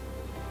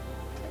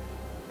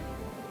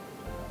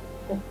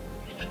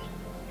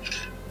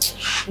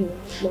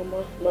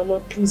 Mama,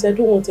 please, I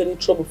don't want any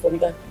trouble from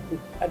that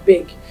people. I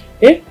beg.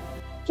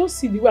 Just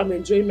see the way I'm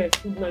enjoying my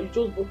food now. You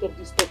just brought up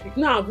this topic.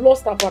 Now I've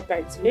lost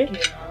appetite.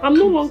 I'm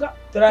no longer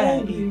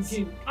hungry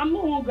again. I'm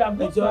no longer. I've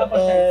lost my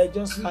appetite.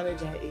 Just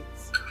manage and eat.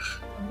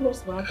 I've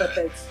lost my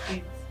appetite.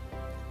 Eat.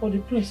 But the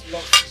prince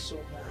loves you so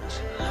much.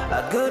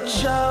 A good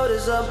child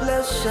is a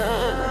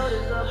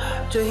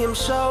blessing to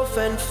himself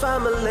and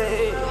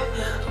family,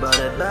 but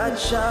a bad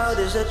child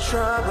is a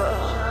trouble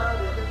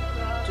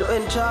to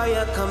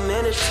entire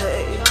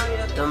community.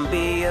 Don't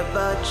be a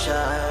bad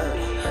child.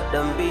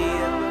 Don't be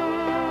a...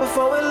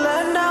 Before we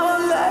learn our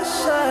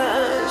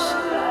lessons,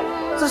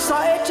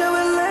 society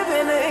we're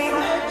living in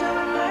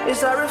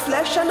is a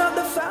reflection of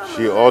the family.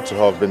 She ought to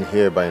have been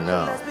here by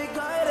now.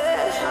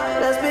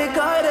 Let's be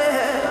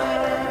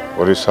guided.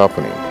 What is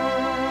happening?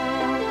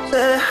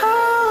 Say how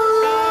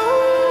long?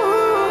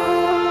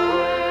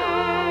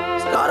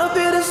 It's gotta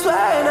be this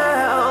way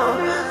now.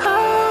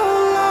 How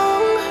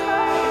long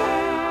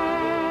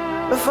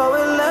before we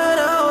learn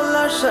our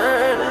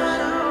lesson?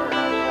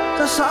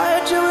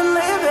 Society we're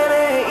living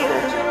in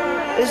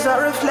is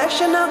a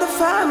reflection of the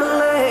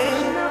family.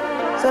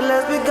 So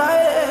let's be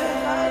guided.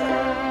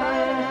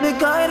 Be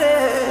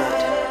guided.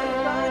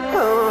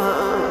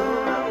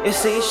 You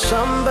see,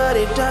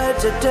 somebody died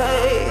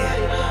today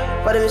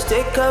for the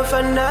mistake of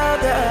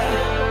another,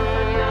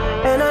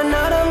 and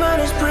another man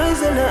is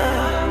prisoner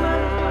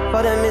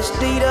for the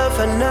misdeed of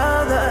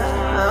another.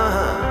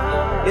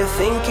 You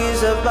think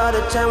it's about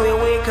the time we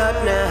wake up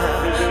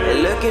now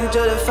and look into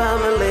the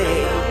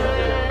family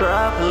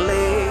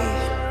properly.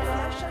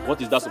 What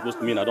is that supposed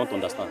to mean? I don't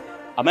understand.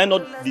 Am I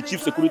not the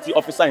chief security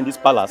officer in this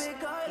palace?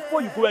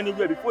 Before you go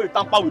anywhere, before you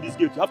tamper with this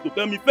gate, you have to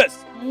tell me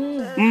first.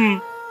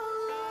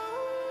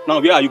 Now,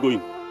 where are you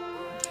going?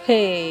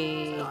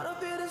 Hey,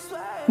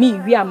 me,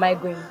 where am I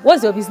going?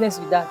 What's your business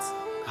with that?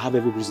 I have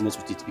every business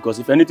with it, because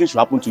if anything should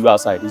happen to you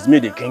outside, it's me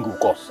the king will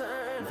call.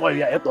 Before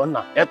you are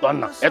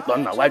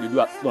Etonna, why did you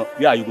ask? No,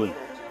 where are you going?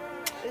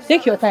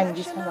 Take your time in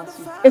this palace.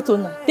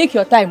 Etona, take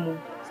your time. Oh.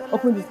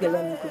 Open this gate,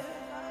 let me go.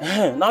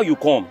 Now you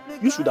come.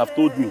 You should have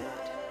told me.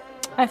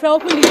 My friend,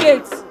 open the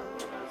gates.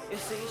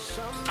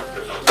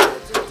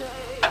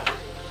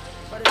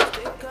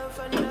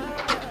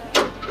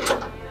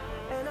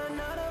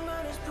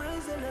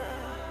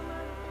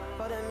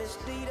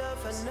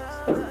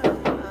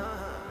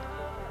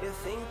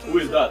 Who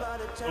is that?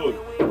 Oh.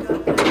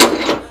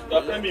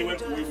 That friend me went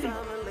to weaving.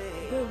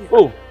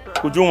 Oh,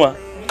 Ujuma.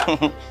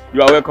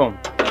 You are welcome.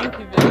 Thank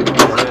you very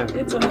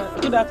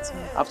much. Good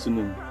afternoon.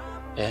 Afternoon.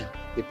 Yeah.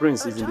 The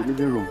prince is in the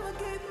living room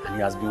and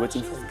he has been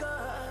waiting for you.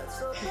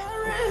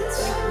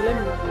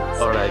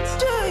 All right.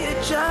 Do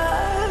your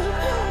job.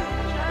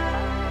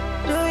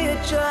 Do your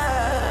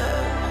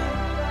job.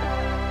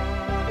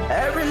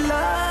 Every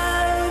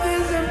life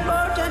is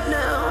important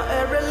now.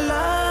 Every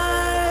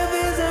life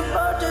is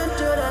important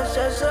to the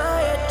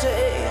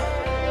society.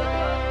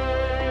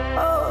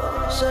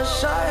 Oh,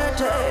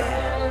 society.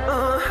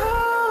 How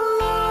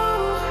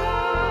long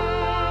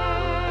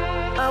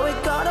are we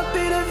gonna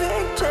be the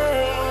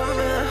victim?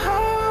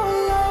 How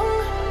long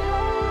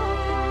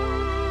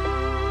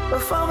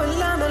before we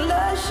learn the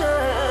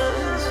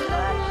lessons?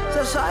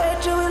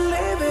 Society we're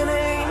living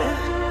in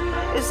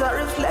is a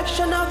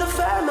reflection of the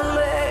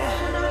family.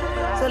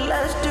 So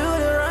let's do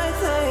the right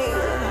thing.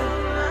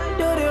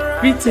 Do the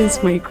right Greetings,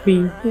 my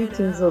queen.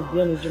 Greetings,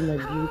 Obianoju, my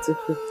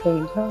beautiful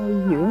friend. How are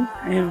you?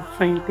 I am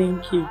fine,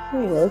 thank you.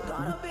 You're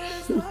welcome.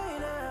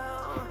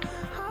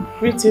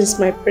 Greetings,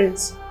 my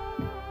prince.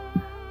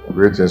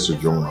 Greetings to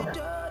Juma.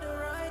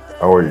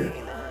 How are you?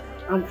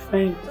 I'm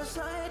fine.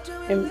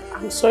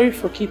 I'm sorry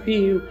for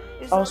keeping you.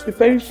 I was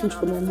preparing food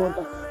for my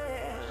mother.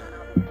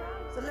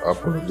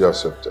 Apology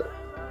accepted.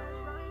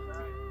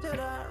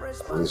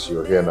 At least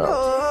you're here now.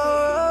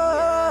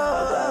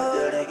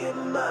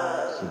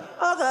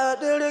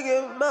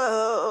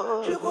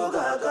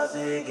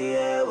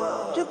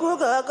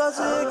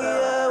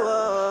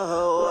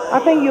 I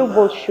think you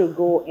both should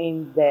go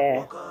in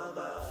there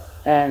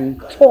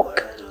and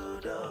talk.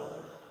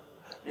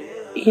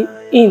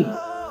 In?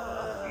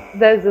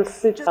 There's a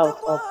seat out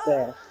up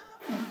there.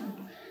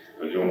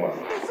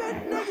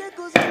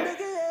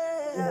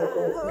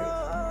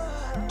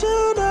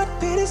 Do not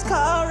be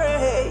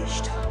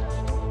discouraged.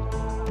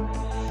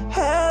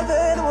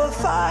 Heaven will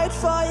fight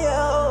for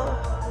you.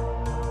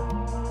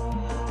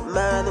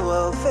 Man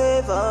will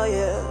favor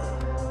you.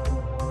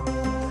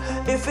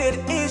 If it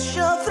is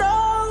your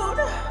throne,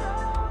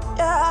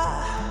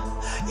 yeah,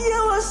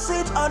 you will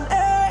sit on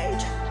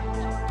it.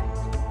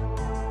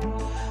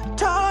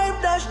 Time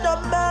does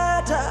not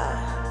matter.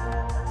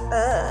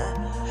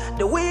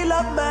 The will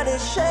of man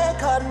is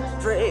shaken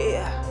free.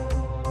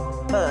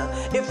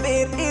 If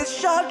it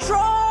is your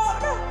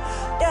throne,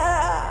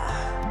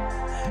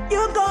 yeah,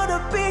 you're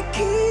gonna be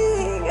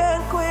king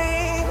and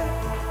queen.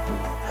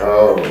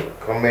 Oh,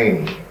 come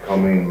in,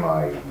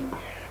 my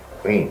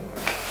queen.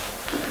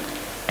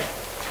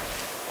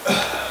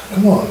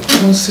 Come on,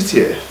 sit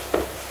here.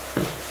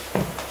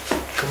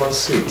 Come on,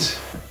 sit.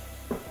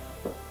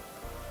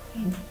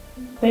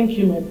 Thank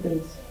you, my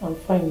prince. I'm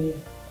fine here.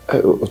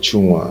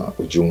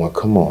 Ujuma,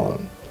 come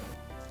on.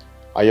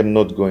 I am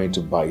not going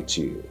to bite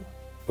you.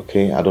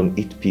 Okay, I don't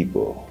eat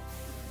people.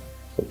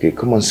 Okay,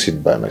 come and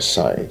sit by my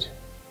side.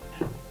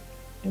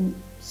 I'm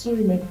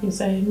sorry, my prince,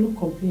 I am not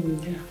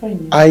complaining. I'm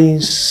fine. I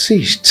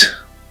insist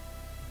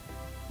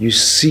you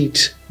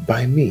sit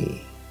by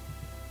me.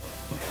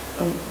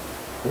 No,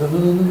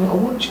 I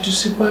want you to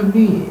sit by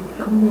me.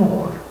 Come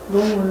on.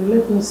 Don't worry,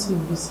 let me sit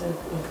beside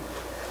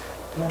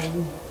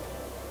you.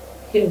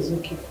 Here is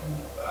okay for me.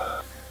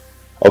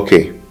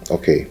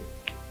 Okay.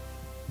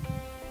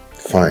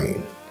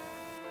 Fine.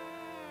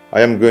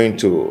 I am going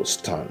to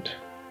stand,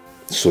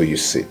 so you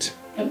sit.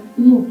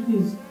 No,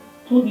 please.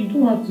 You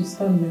don't have to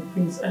stand, my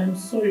prince. I am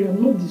sorry,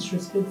 I'm not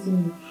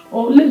disrespecting you.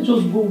 Or let's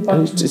just go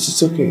back to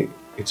It's okay.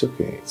 It's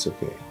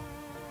okay.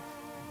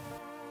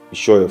 You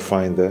sure you're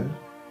fine there?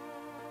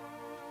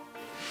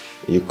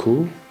 You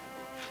cool?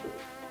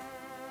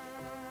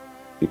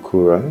 You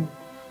cool, right?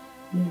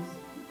 Yes,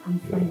 I'm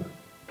fine.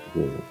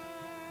 Good.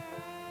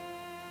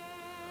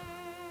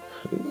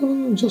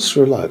 No, just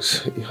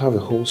relax. You have a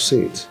whole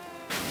seat.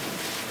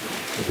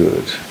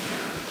 Good.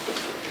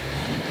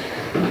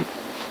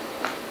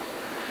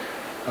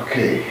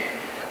 Okay.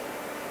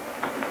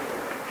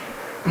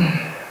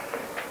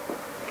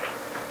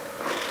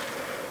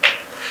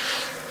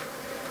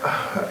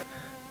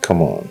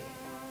 Come on.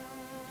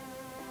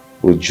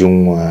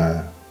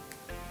 Ujuma.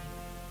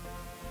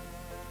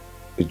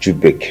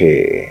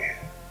 Ujubeke.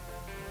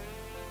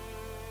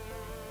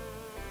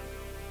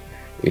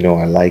 You know,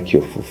 I like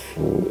your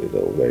fufu,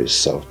 very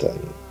soft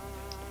and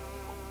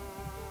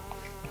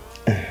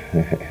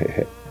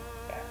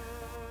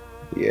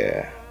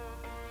yeah.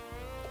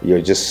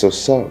 You're just so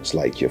soft,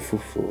 like your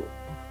fufu.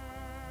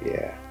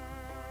 Yeah.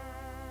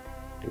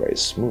 Very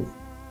smooth.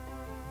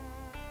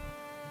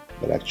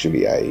 But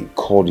actually, I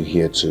called you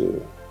here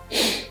to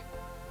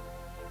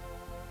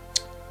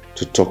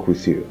talk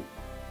with you.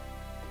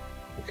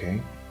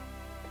 Okay?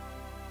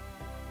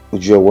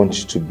 Uju, I want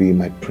you to be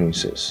my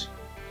princess,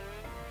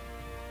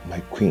 my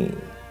queen.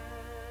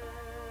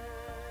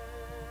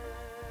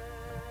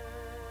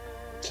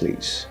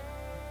 Please.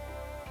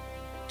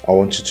 I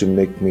want you to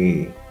make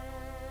me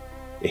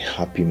a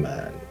happy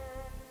man.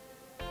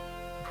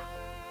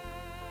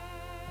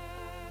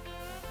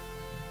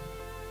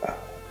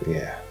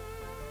 Yeah.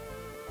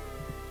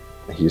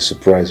 You're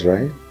surprised,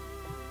 right?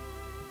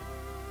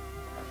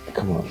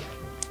 Come on.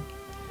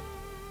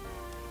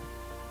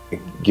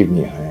 Give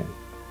me a hand.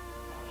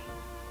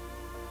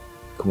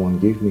 Come on,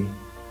 give me.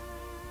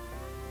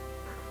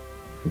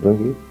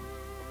 Bring it.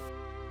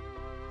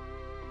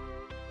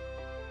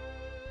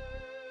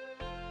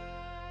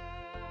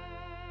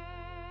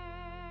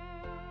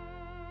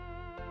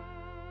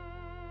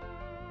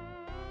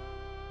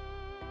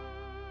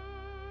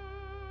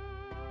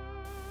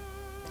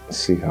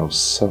 See how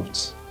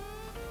soft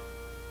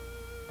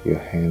your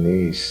hand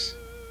is.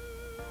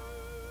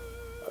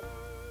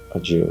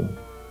 Uju,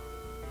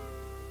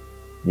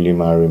 will you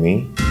marry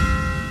me?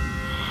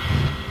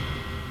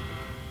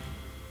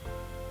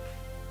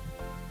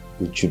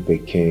 Uju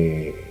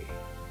Beke.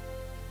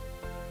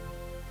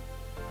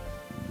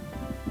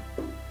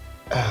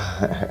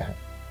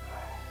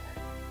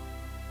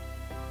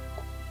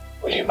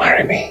 Will you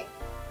marry me?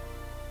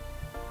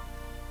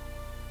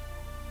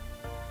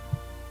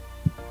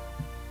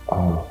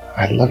 Oh,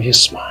 I love your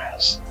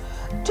smiles.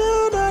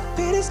 Do not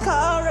be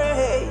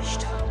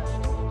discouraged.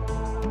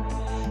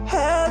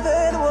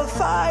 Heaven will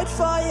fight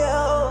for you.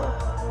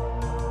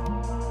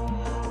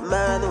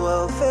 Man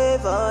will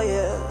favor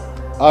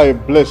you. I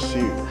bless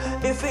you.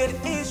 If it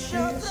is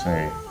your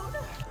Say.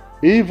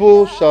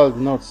 Evil shall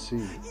not see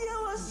you.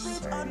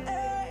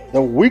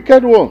 The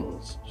wicked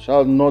ones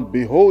shall not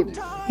behold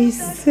you. He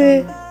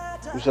said,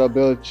 You shall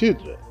bear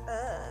children,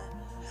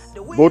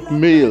 both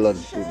male and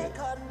female.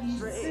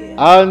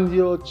 And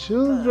your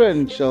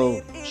children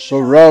shall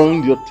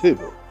surround your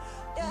table.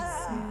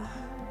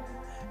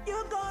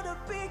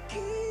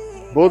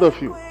 Both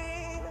of you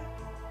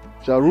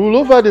shall rule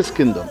over this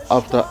kingdom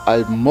after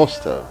I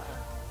must have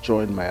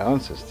joined my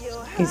ancestors.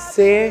 he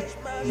said,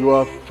 You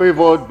are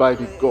favored by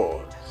the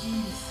gods.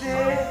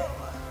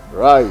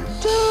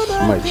 Rise,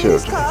 my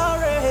children.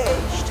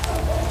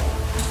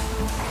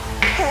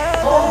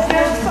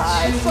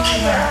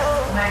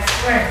 My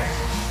friend,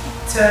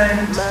 turn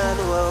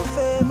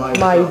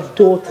my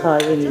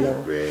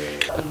daughter-in-law.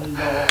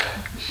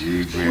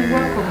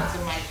 welcome to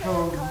my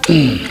home.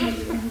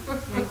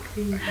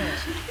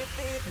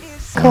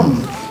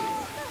 Come.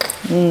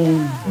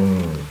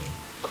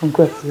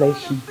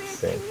 Congratulations.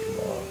 Thank you,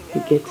 Mom.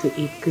 You get to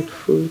eat good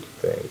food.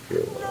 Thank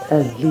you, Mom.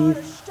 And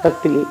live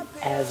happily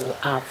ever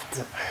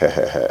after.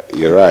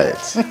 You're right.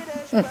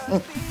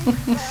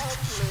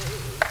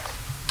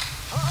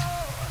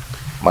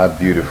 My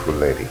beautiful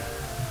lady.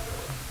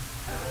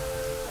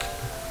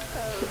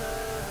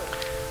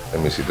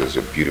 Let me see those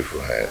your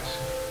beautiful hands.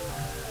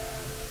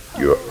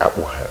 Your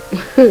apple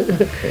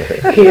hand.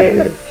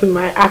 Yes,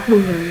 my apple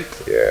hand.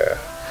 Yeah.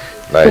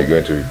 Now you're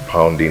going to be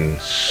pounding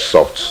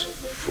soft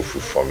fufu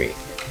for me.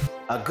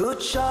 A good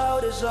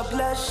child is a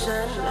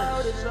blessing.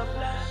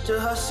 To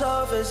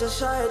herself is a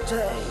society.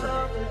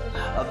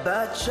 A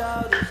bad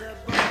child is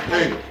a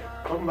Hey,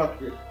 come back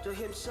here. to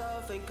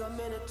himself and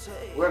community.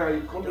 Where are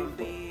you coming Don't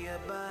from? be a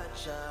bad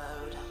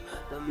child.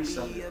 Don't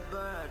Listen. be a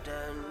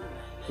burden.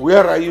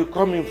 Where are you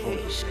coming from?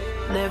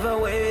 Never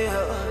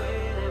will.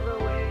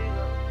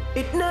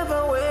 It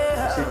never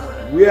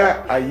will. Where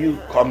are you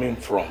coming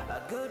from?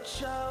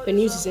 The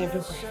news is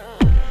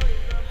everywhere.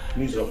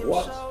 News of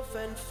what?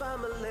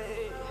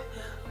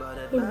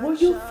 The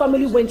royal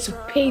family went to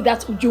pay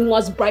that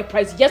Ujunwa's bride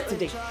price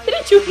yesterday.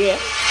 Didn't you hear?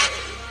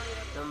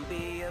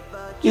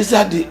 Is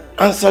that the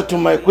answer to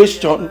my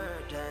question?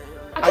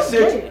 I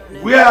said,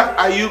 where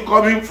are you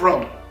coming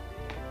from?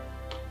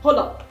 Hold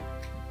up.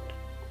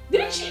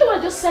 Didn't you hear what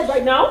I just said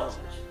right now?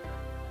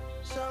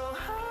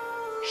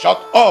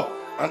 Shut up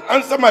and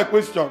answer my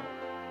question.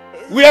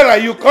 Where are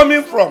you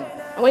coming from?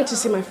 I went to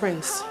see my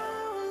friends.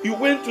 You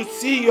went to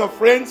see your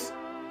friends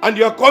and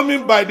you are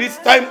coming by this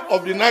time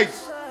of the night.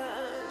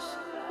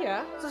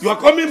 Yeah. You are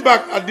coming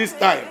back at this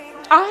time.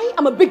 I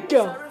am a big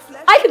girl.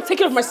 I can take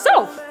care of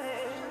myself.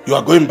 You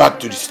are going back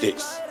to the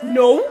States.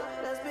 No.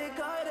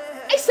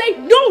 I say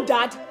no,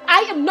 Dad.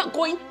 I am not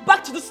going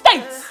back to the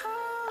States.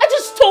 I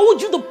just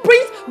told you the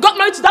prince got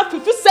married to that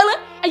fufu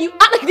seller and you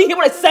act like you didn't hear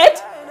what I said.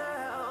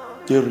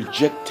 They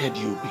rejected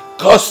you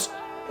because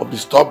of the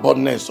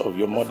stubbornness of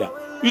your mother.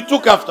 You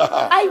took after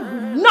her. I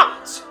will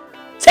not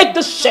take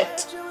the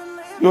shit.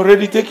 You're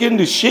already taking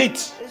the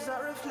shit.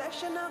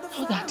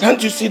 Oh, Dad.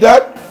 Can't you see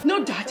that?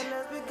 No, Dad.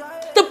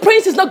 The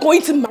prince is not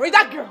going to marry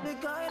that girl.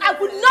 I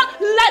will not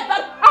let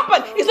that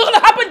happen. It's not going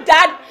to happen,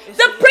 Dad.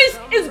 The prince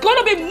is going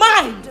to be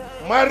mine.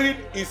 Married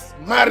is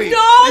married.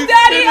 No, It's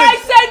Daddy, finished. I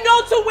said no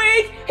to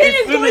it. He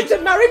is going to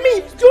marry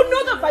me. You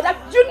know that, Father.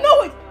 You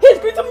know it. He's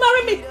going to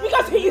marry me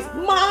because he is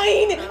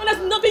mine. And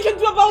there's nothing you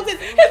can do about it.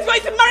 He's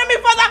going to marry me,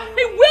 Father.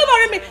 He will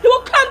marry me. He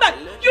will come back.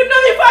 You know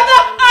me, Father.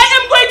 I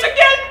am going to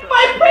get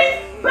my prince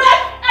back.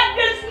 And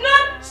there's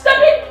not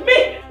stopping me.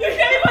 You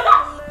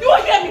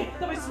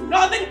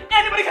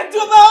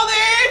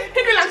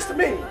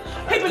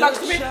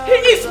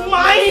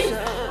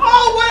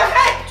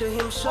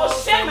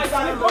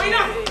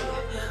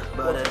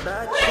What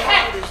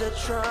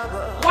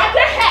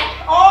the heck?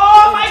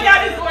 Oh, my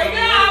God is going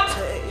out.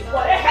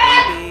 What the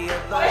heck?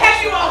 What the heck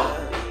you want?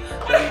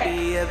 What the heck?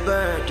 Be a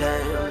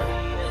burden.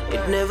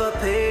 It never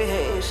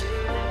pays.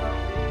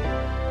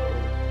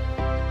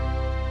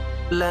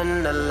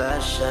 Learn the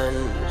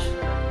lessons.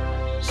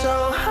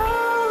 So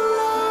how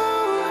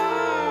long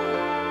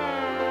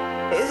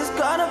is this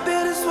gonna be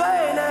this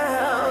way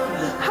now?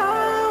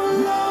 How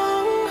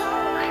long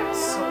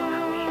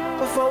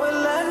before we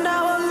learn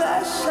our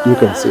lessons? You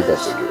can say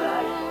that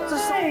again. To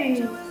say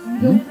you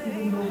don't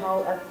even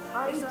know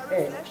how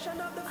excited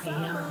I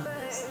am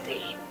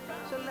today.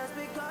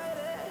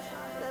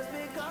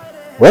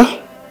 Well,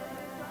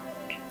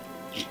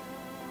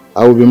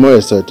 I will be more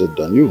excited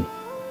than you.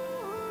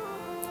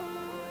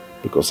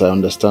 Because I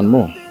understand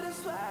more.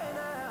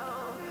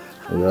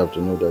 And you have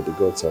to know that the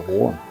gods have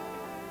won.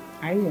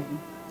 I am.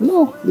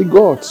 No, the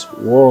gods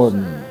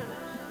won.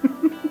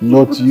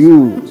 Not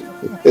you.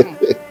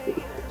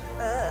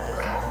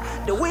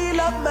 The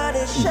wheel of man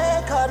is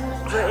shaken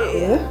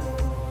free.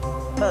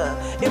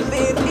 If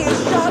it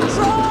is your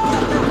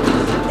throne,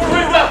 Who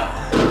is that?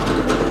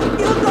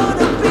 you're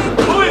gonna be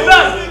Who is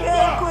that? king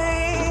and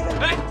queen.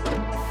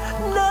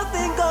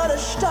 Nothing gonna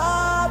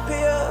stop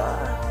you.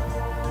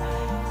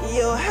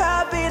 Your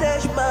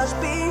happiness must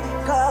be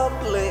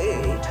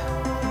complete.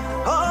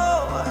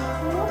 Oh.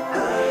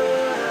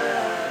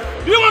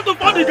 Do you want to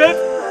fall the gate?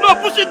 No,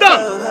 push it down.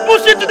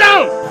 Push it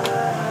down.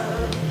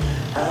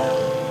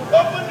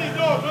 Open the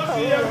door. Don't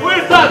see him. Who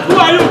is that? Who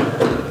are you?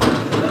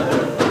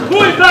 Who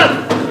is that?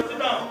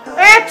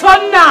 Hey,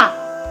 Tonna!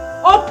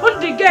 Open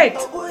the gate.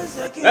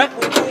 Eh?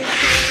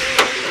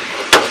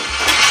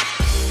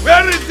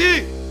 Where is he?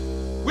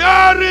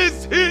 Where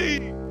is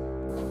he?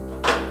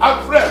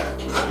 Alfred,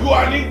 you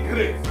are an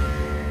ingrate.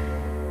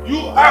 You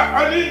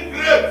are an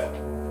ingrate.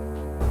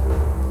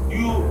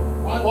 You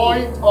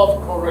Point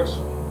of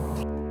correction.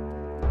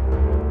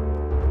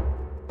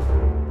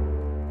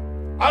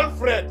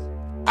 Alfred,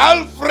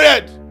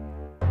 Alfred,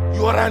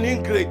 you are an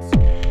ingrate.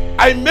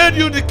 I made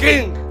you the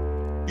king.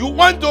 You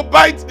want to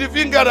bite the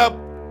finger that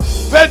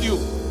fed you.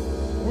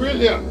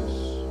 Williams.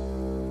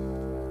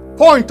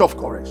 Point of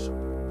correction.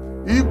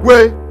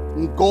 Igwe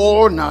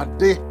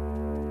Ngonade.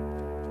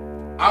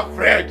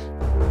 Alfred,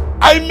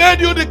 I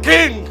made you the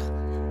king.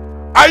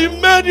 I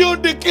made you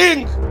the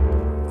king.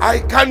 I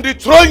can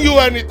dethrone you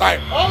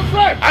anytime.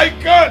 Alfred! I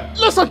can.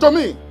 Listen to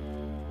me.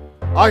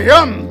 I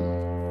am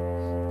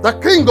the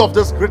king of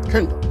this great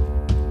kingdom.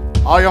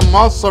 I am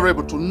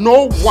answerable to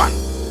no one.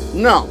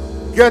 Now,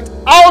 get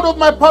out of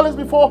my palace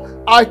before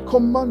I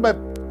command my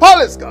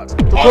palace guards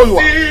to throw you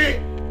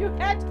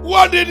out.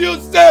 What did you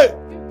say?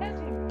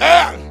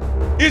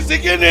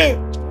 Isigini.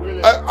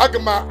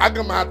 Agama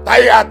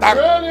tayata.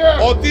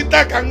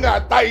 Otita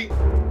kanga tai.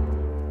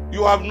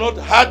 You have not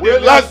had the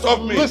last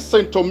of me.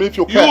 Listen to me if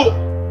you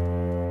can.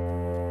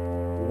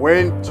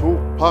 When two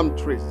palm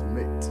trees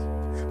meet,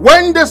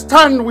 when they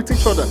stand with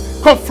each other,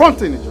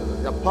 confronting each other,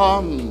 their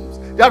palms,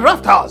 their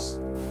rafters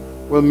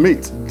will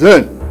meet,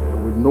 then you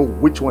will know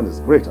which one is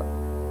greater.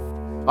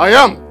 I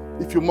am,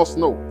 if you must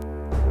know,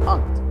 the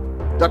ant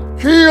that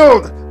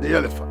killed the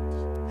elephant.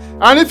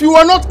 And if you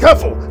are not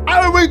careful,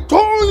 I will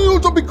turn you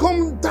to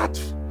become that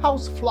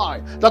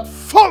housefly that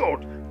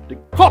followed the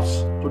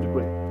corpse to the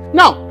grave.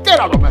 Now, get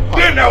out of my palace.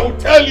 Then I will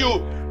tell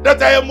you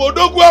that I am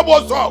Odogwa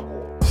Bosogo.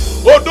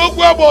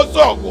 Odogwa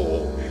Bosogo.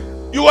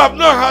 You have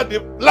not had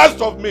the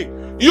last of me.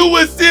 You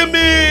will see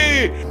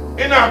me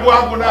in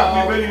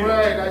Abuabuna.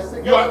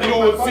 You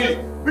will see.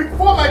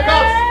 Before my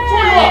guards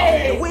throw you off.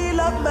 The wheel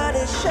of man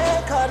is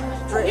shaken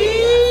free.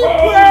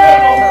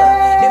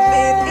 If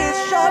it is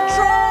your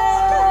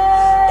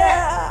throne,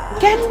 yeah.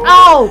 Get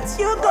out!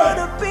 You're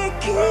gonna be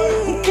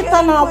king.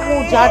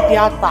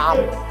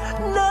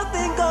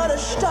 Nothing gonna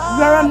stop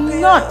You are a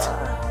nut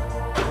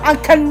and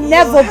can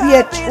never be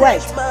a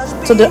threat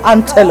to the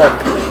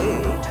antelope.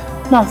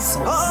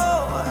 Nonsense.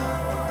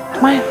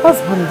 My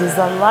husband is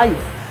alive.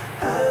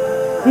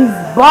 He's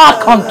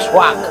back on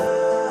track.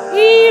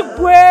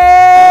 Igwe!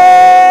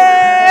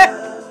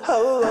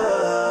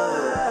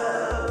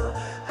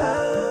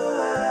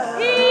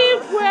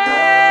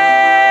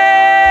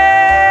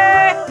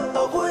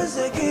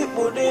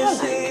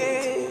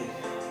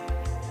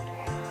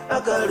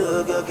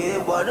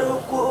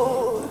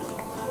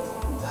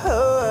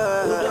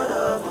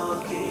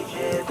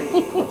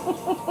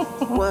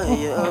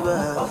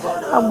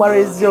 Agbara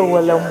ezi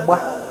owele mgba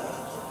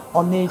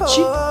ọ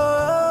na-echi.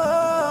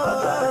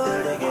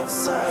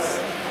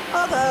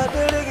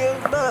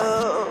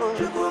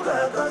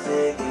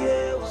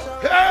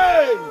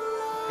 Hey!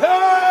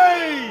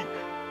 Hey!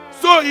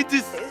 So it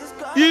is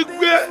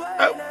Igwe.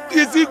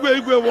 Is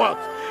Igwe what?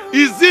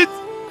 Is it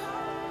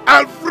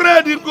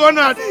Alfred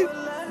Ngonadi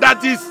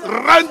that is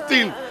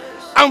ranting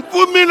and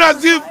foaming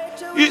as if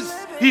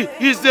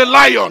he's a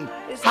lion?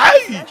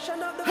 Hey!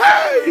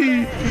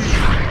 Hey!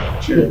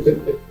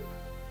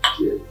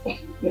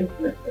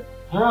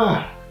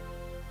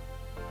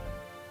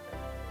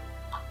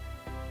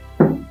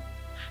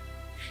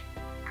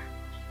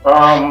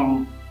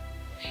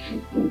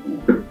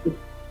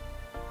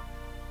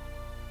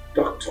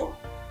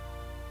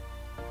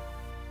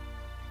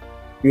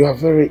 You are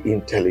very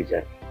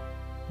intelligent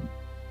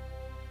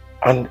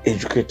and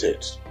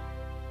educated.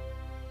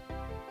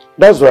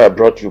 That's why I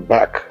brought you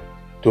back,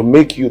 to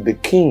make you the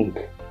king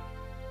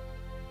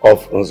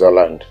of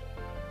Nzaland.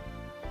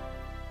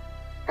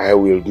 I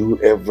will do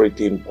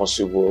everything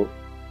possible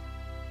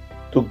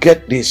to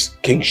get this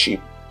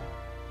kingship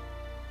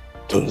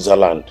to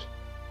Nzaland.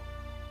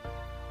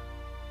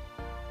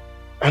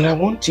 And I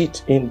want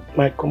it in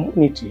my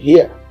community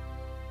here.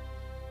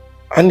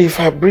 And if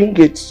I bring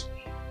it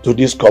to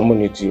this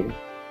community,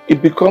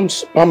 it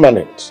becomes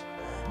permanent.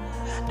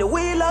 The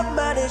wheel of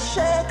man is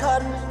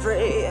shaken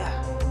free.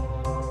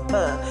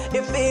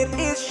 If it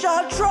is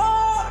your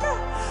throne,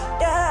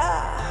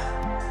 yeah,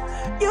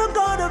 you're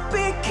gonna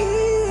be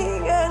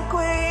king and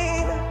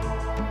queen.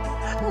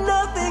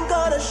 Nothing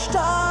gonna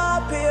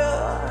stop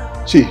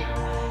you. See,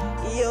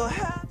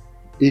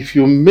 if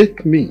you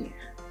make me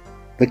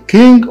the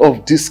king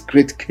of this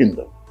great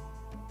kingdom,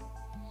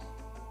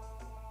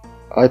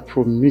 I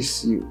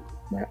promise you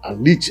my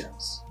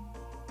allegiance.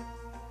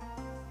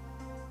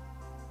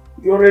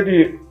 You're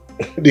already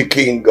the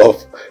king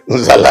of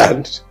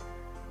Nzaland.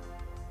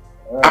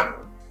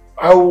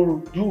 I will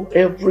do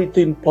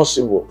everything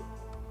possible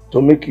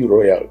to make you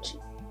royalty.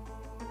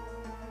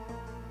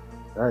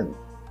 And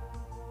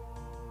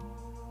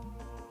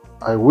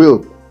I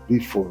will be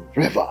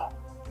forever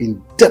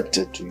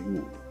indebted to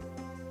you.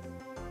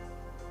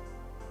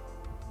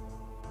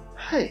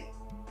 Hey.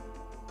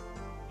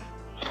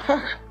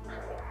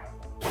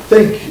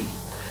 Thank you.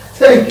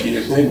 Thank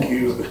you. Thank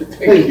you.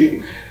 Thank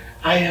you.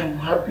 I am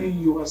happy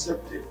you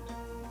accepted.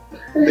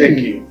 Thank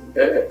you.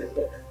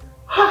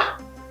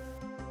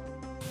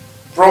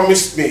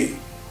 Promise me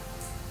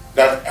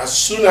that as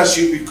soon as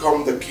you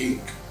become the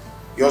king,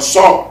 your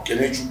son,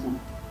 Kenechukwu,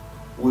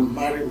 will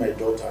marry my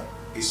daughter,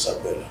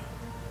 Isabella.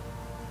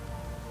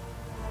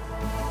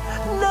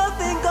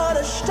 Nothing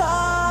gonna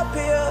stop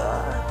you.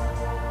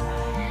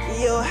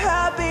 Your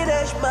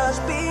happiness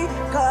must be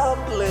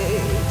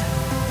complete.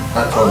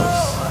 I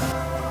promise.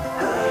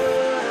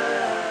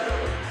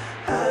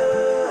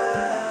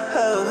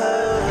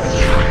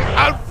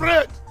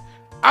 Alfred!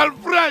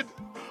 Alfred!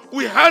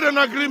 We had an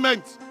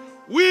agreement.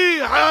 We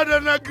had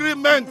an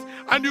agreement,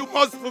 and you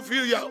must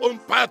fulfill your own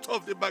part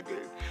of the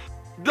bargain.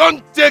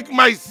 Don't take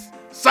my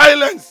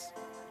silence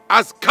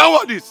as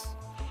cowardice.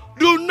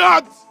 Do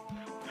not.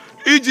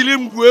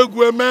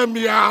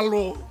 Alfred.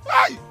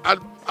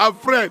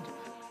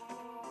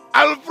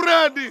 Alfred.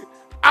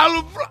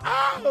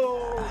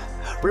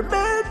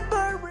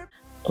 Remember.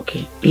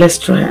 Okay, let's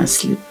try and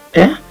sleep.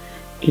 Eh?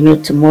 You know,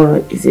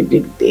 tomorrow is a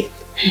big day.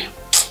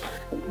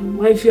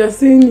 Mama, if you are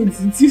saying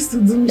it used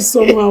to do me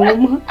somehow,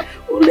 Mama.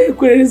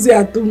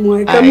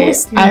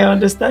 I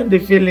understand the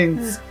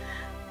feelings.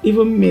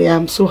 Even me,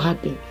 I'm so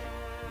happy.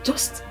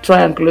 Just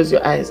try and close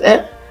your eyes.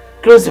 Eh?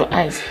 Close your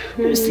eyes.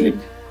 You sleep.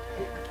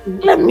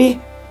 Let me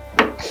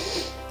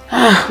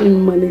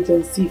manage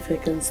and see if I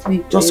can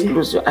sleep. Just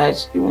close your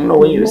eyes. You will know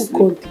when you sleep.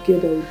 We'll come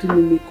together, we'll do my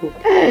makeup.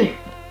 Hey.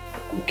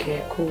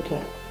 Okay, I called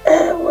her.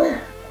 Well.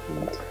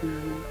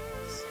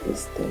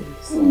 Let's tell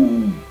this.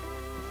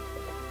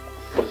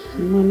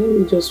 Mama, let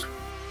me just...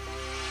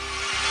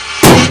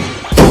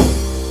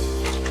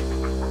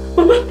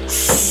 Mama!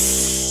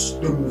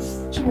 Don't move.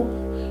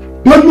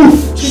 Don't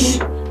move!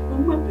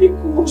 Mama, be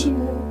cool.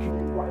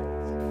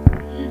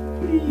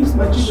 Please,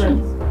 my children.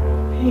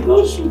 Hey,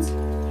 don't shoot.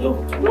 No,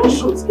 don't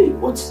shoot. Hey,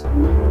 what?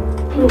 No.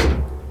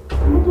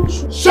 Mama, don't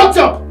shoot. Shut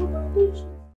up! Mama, don't shoot.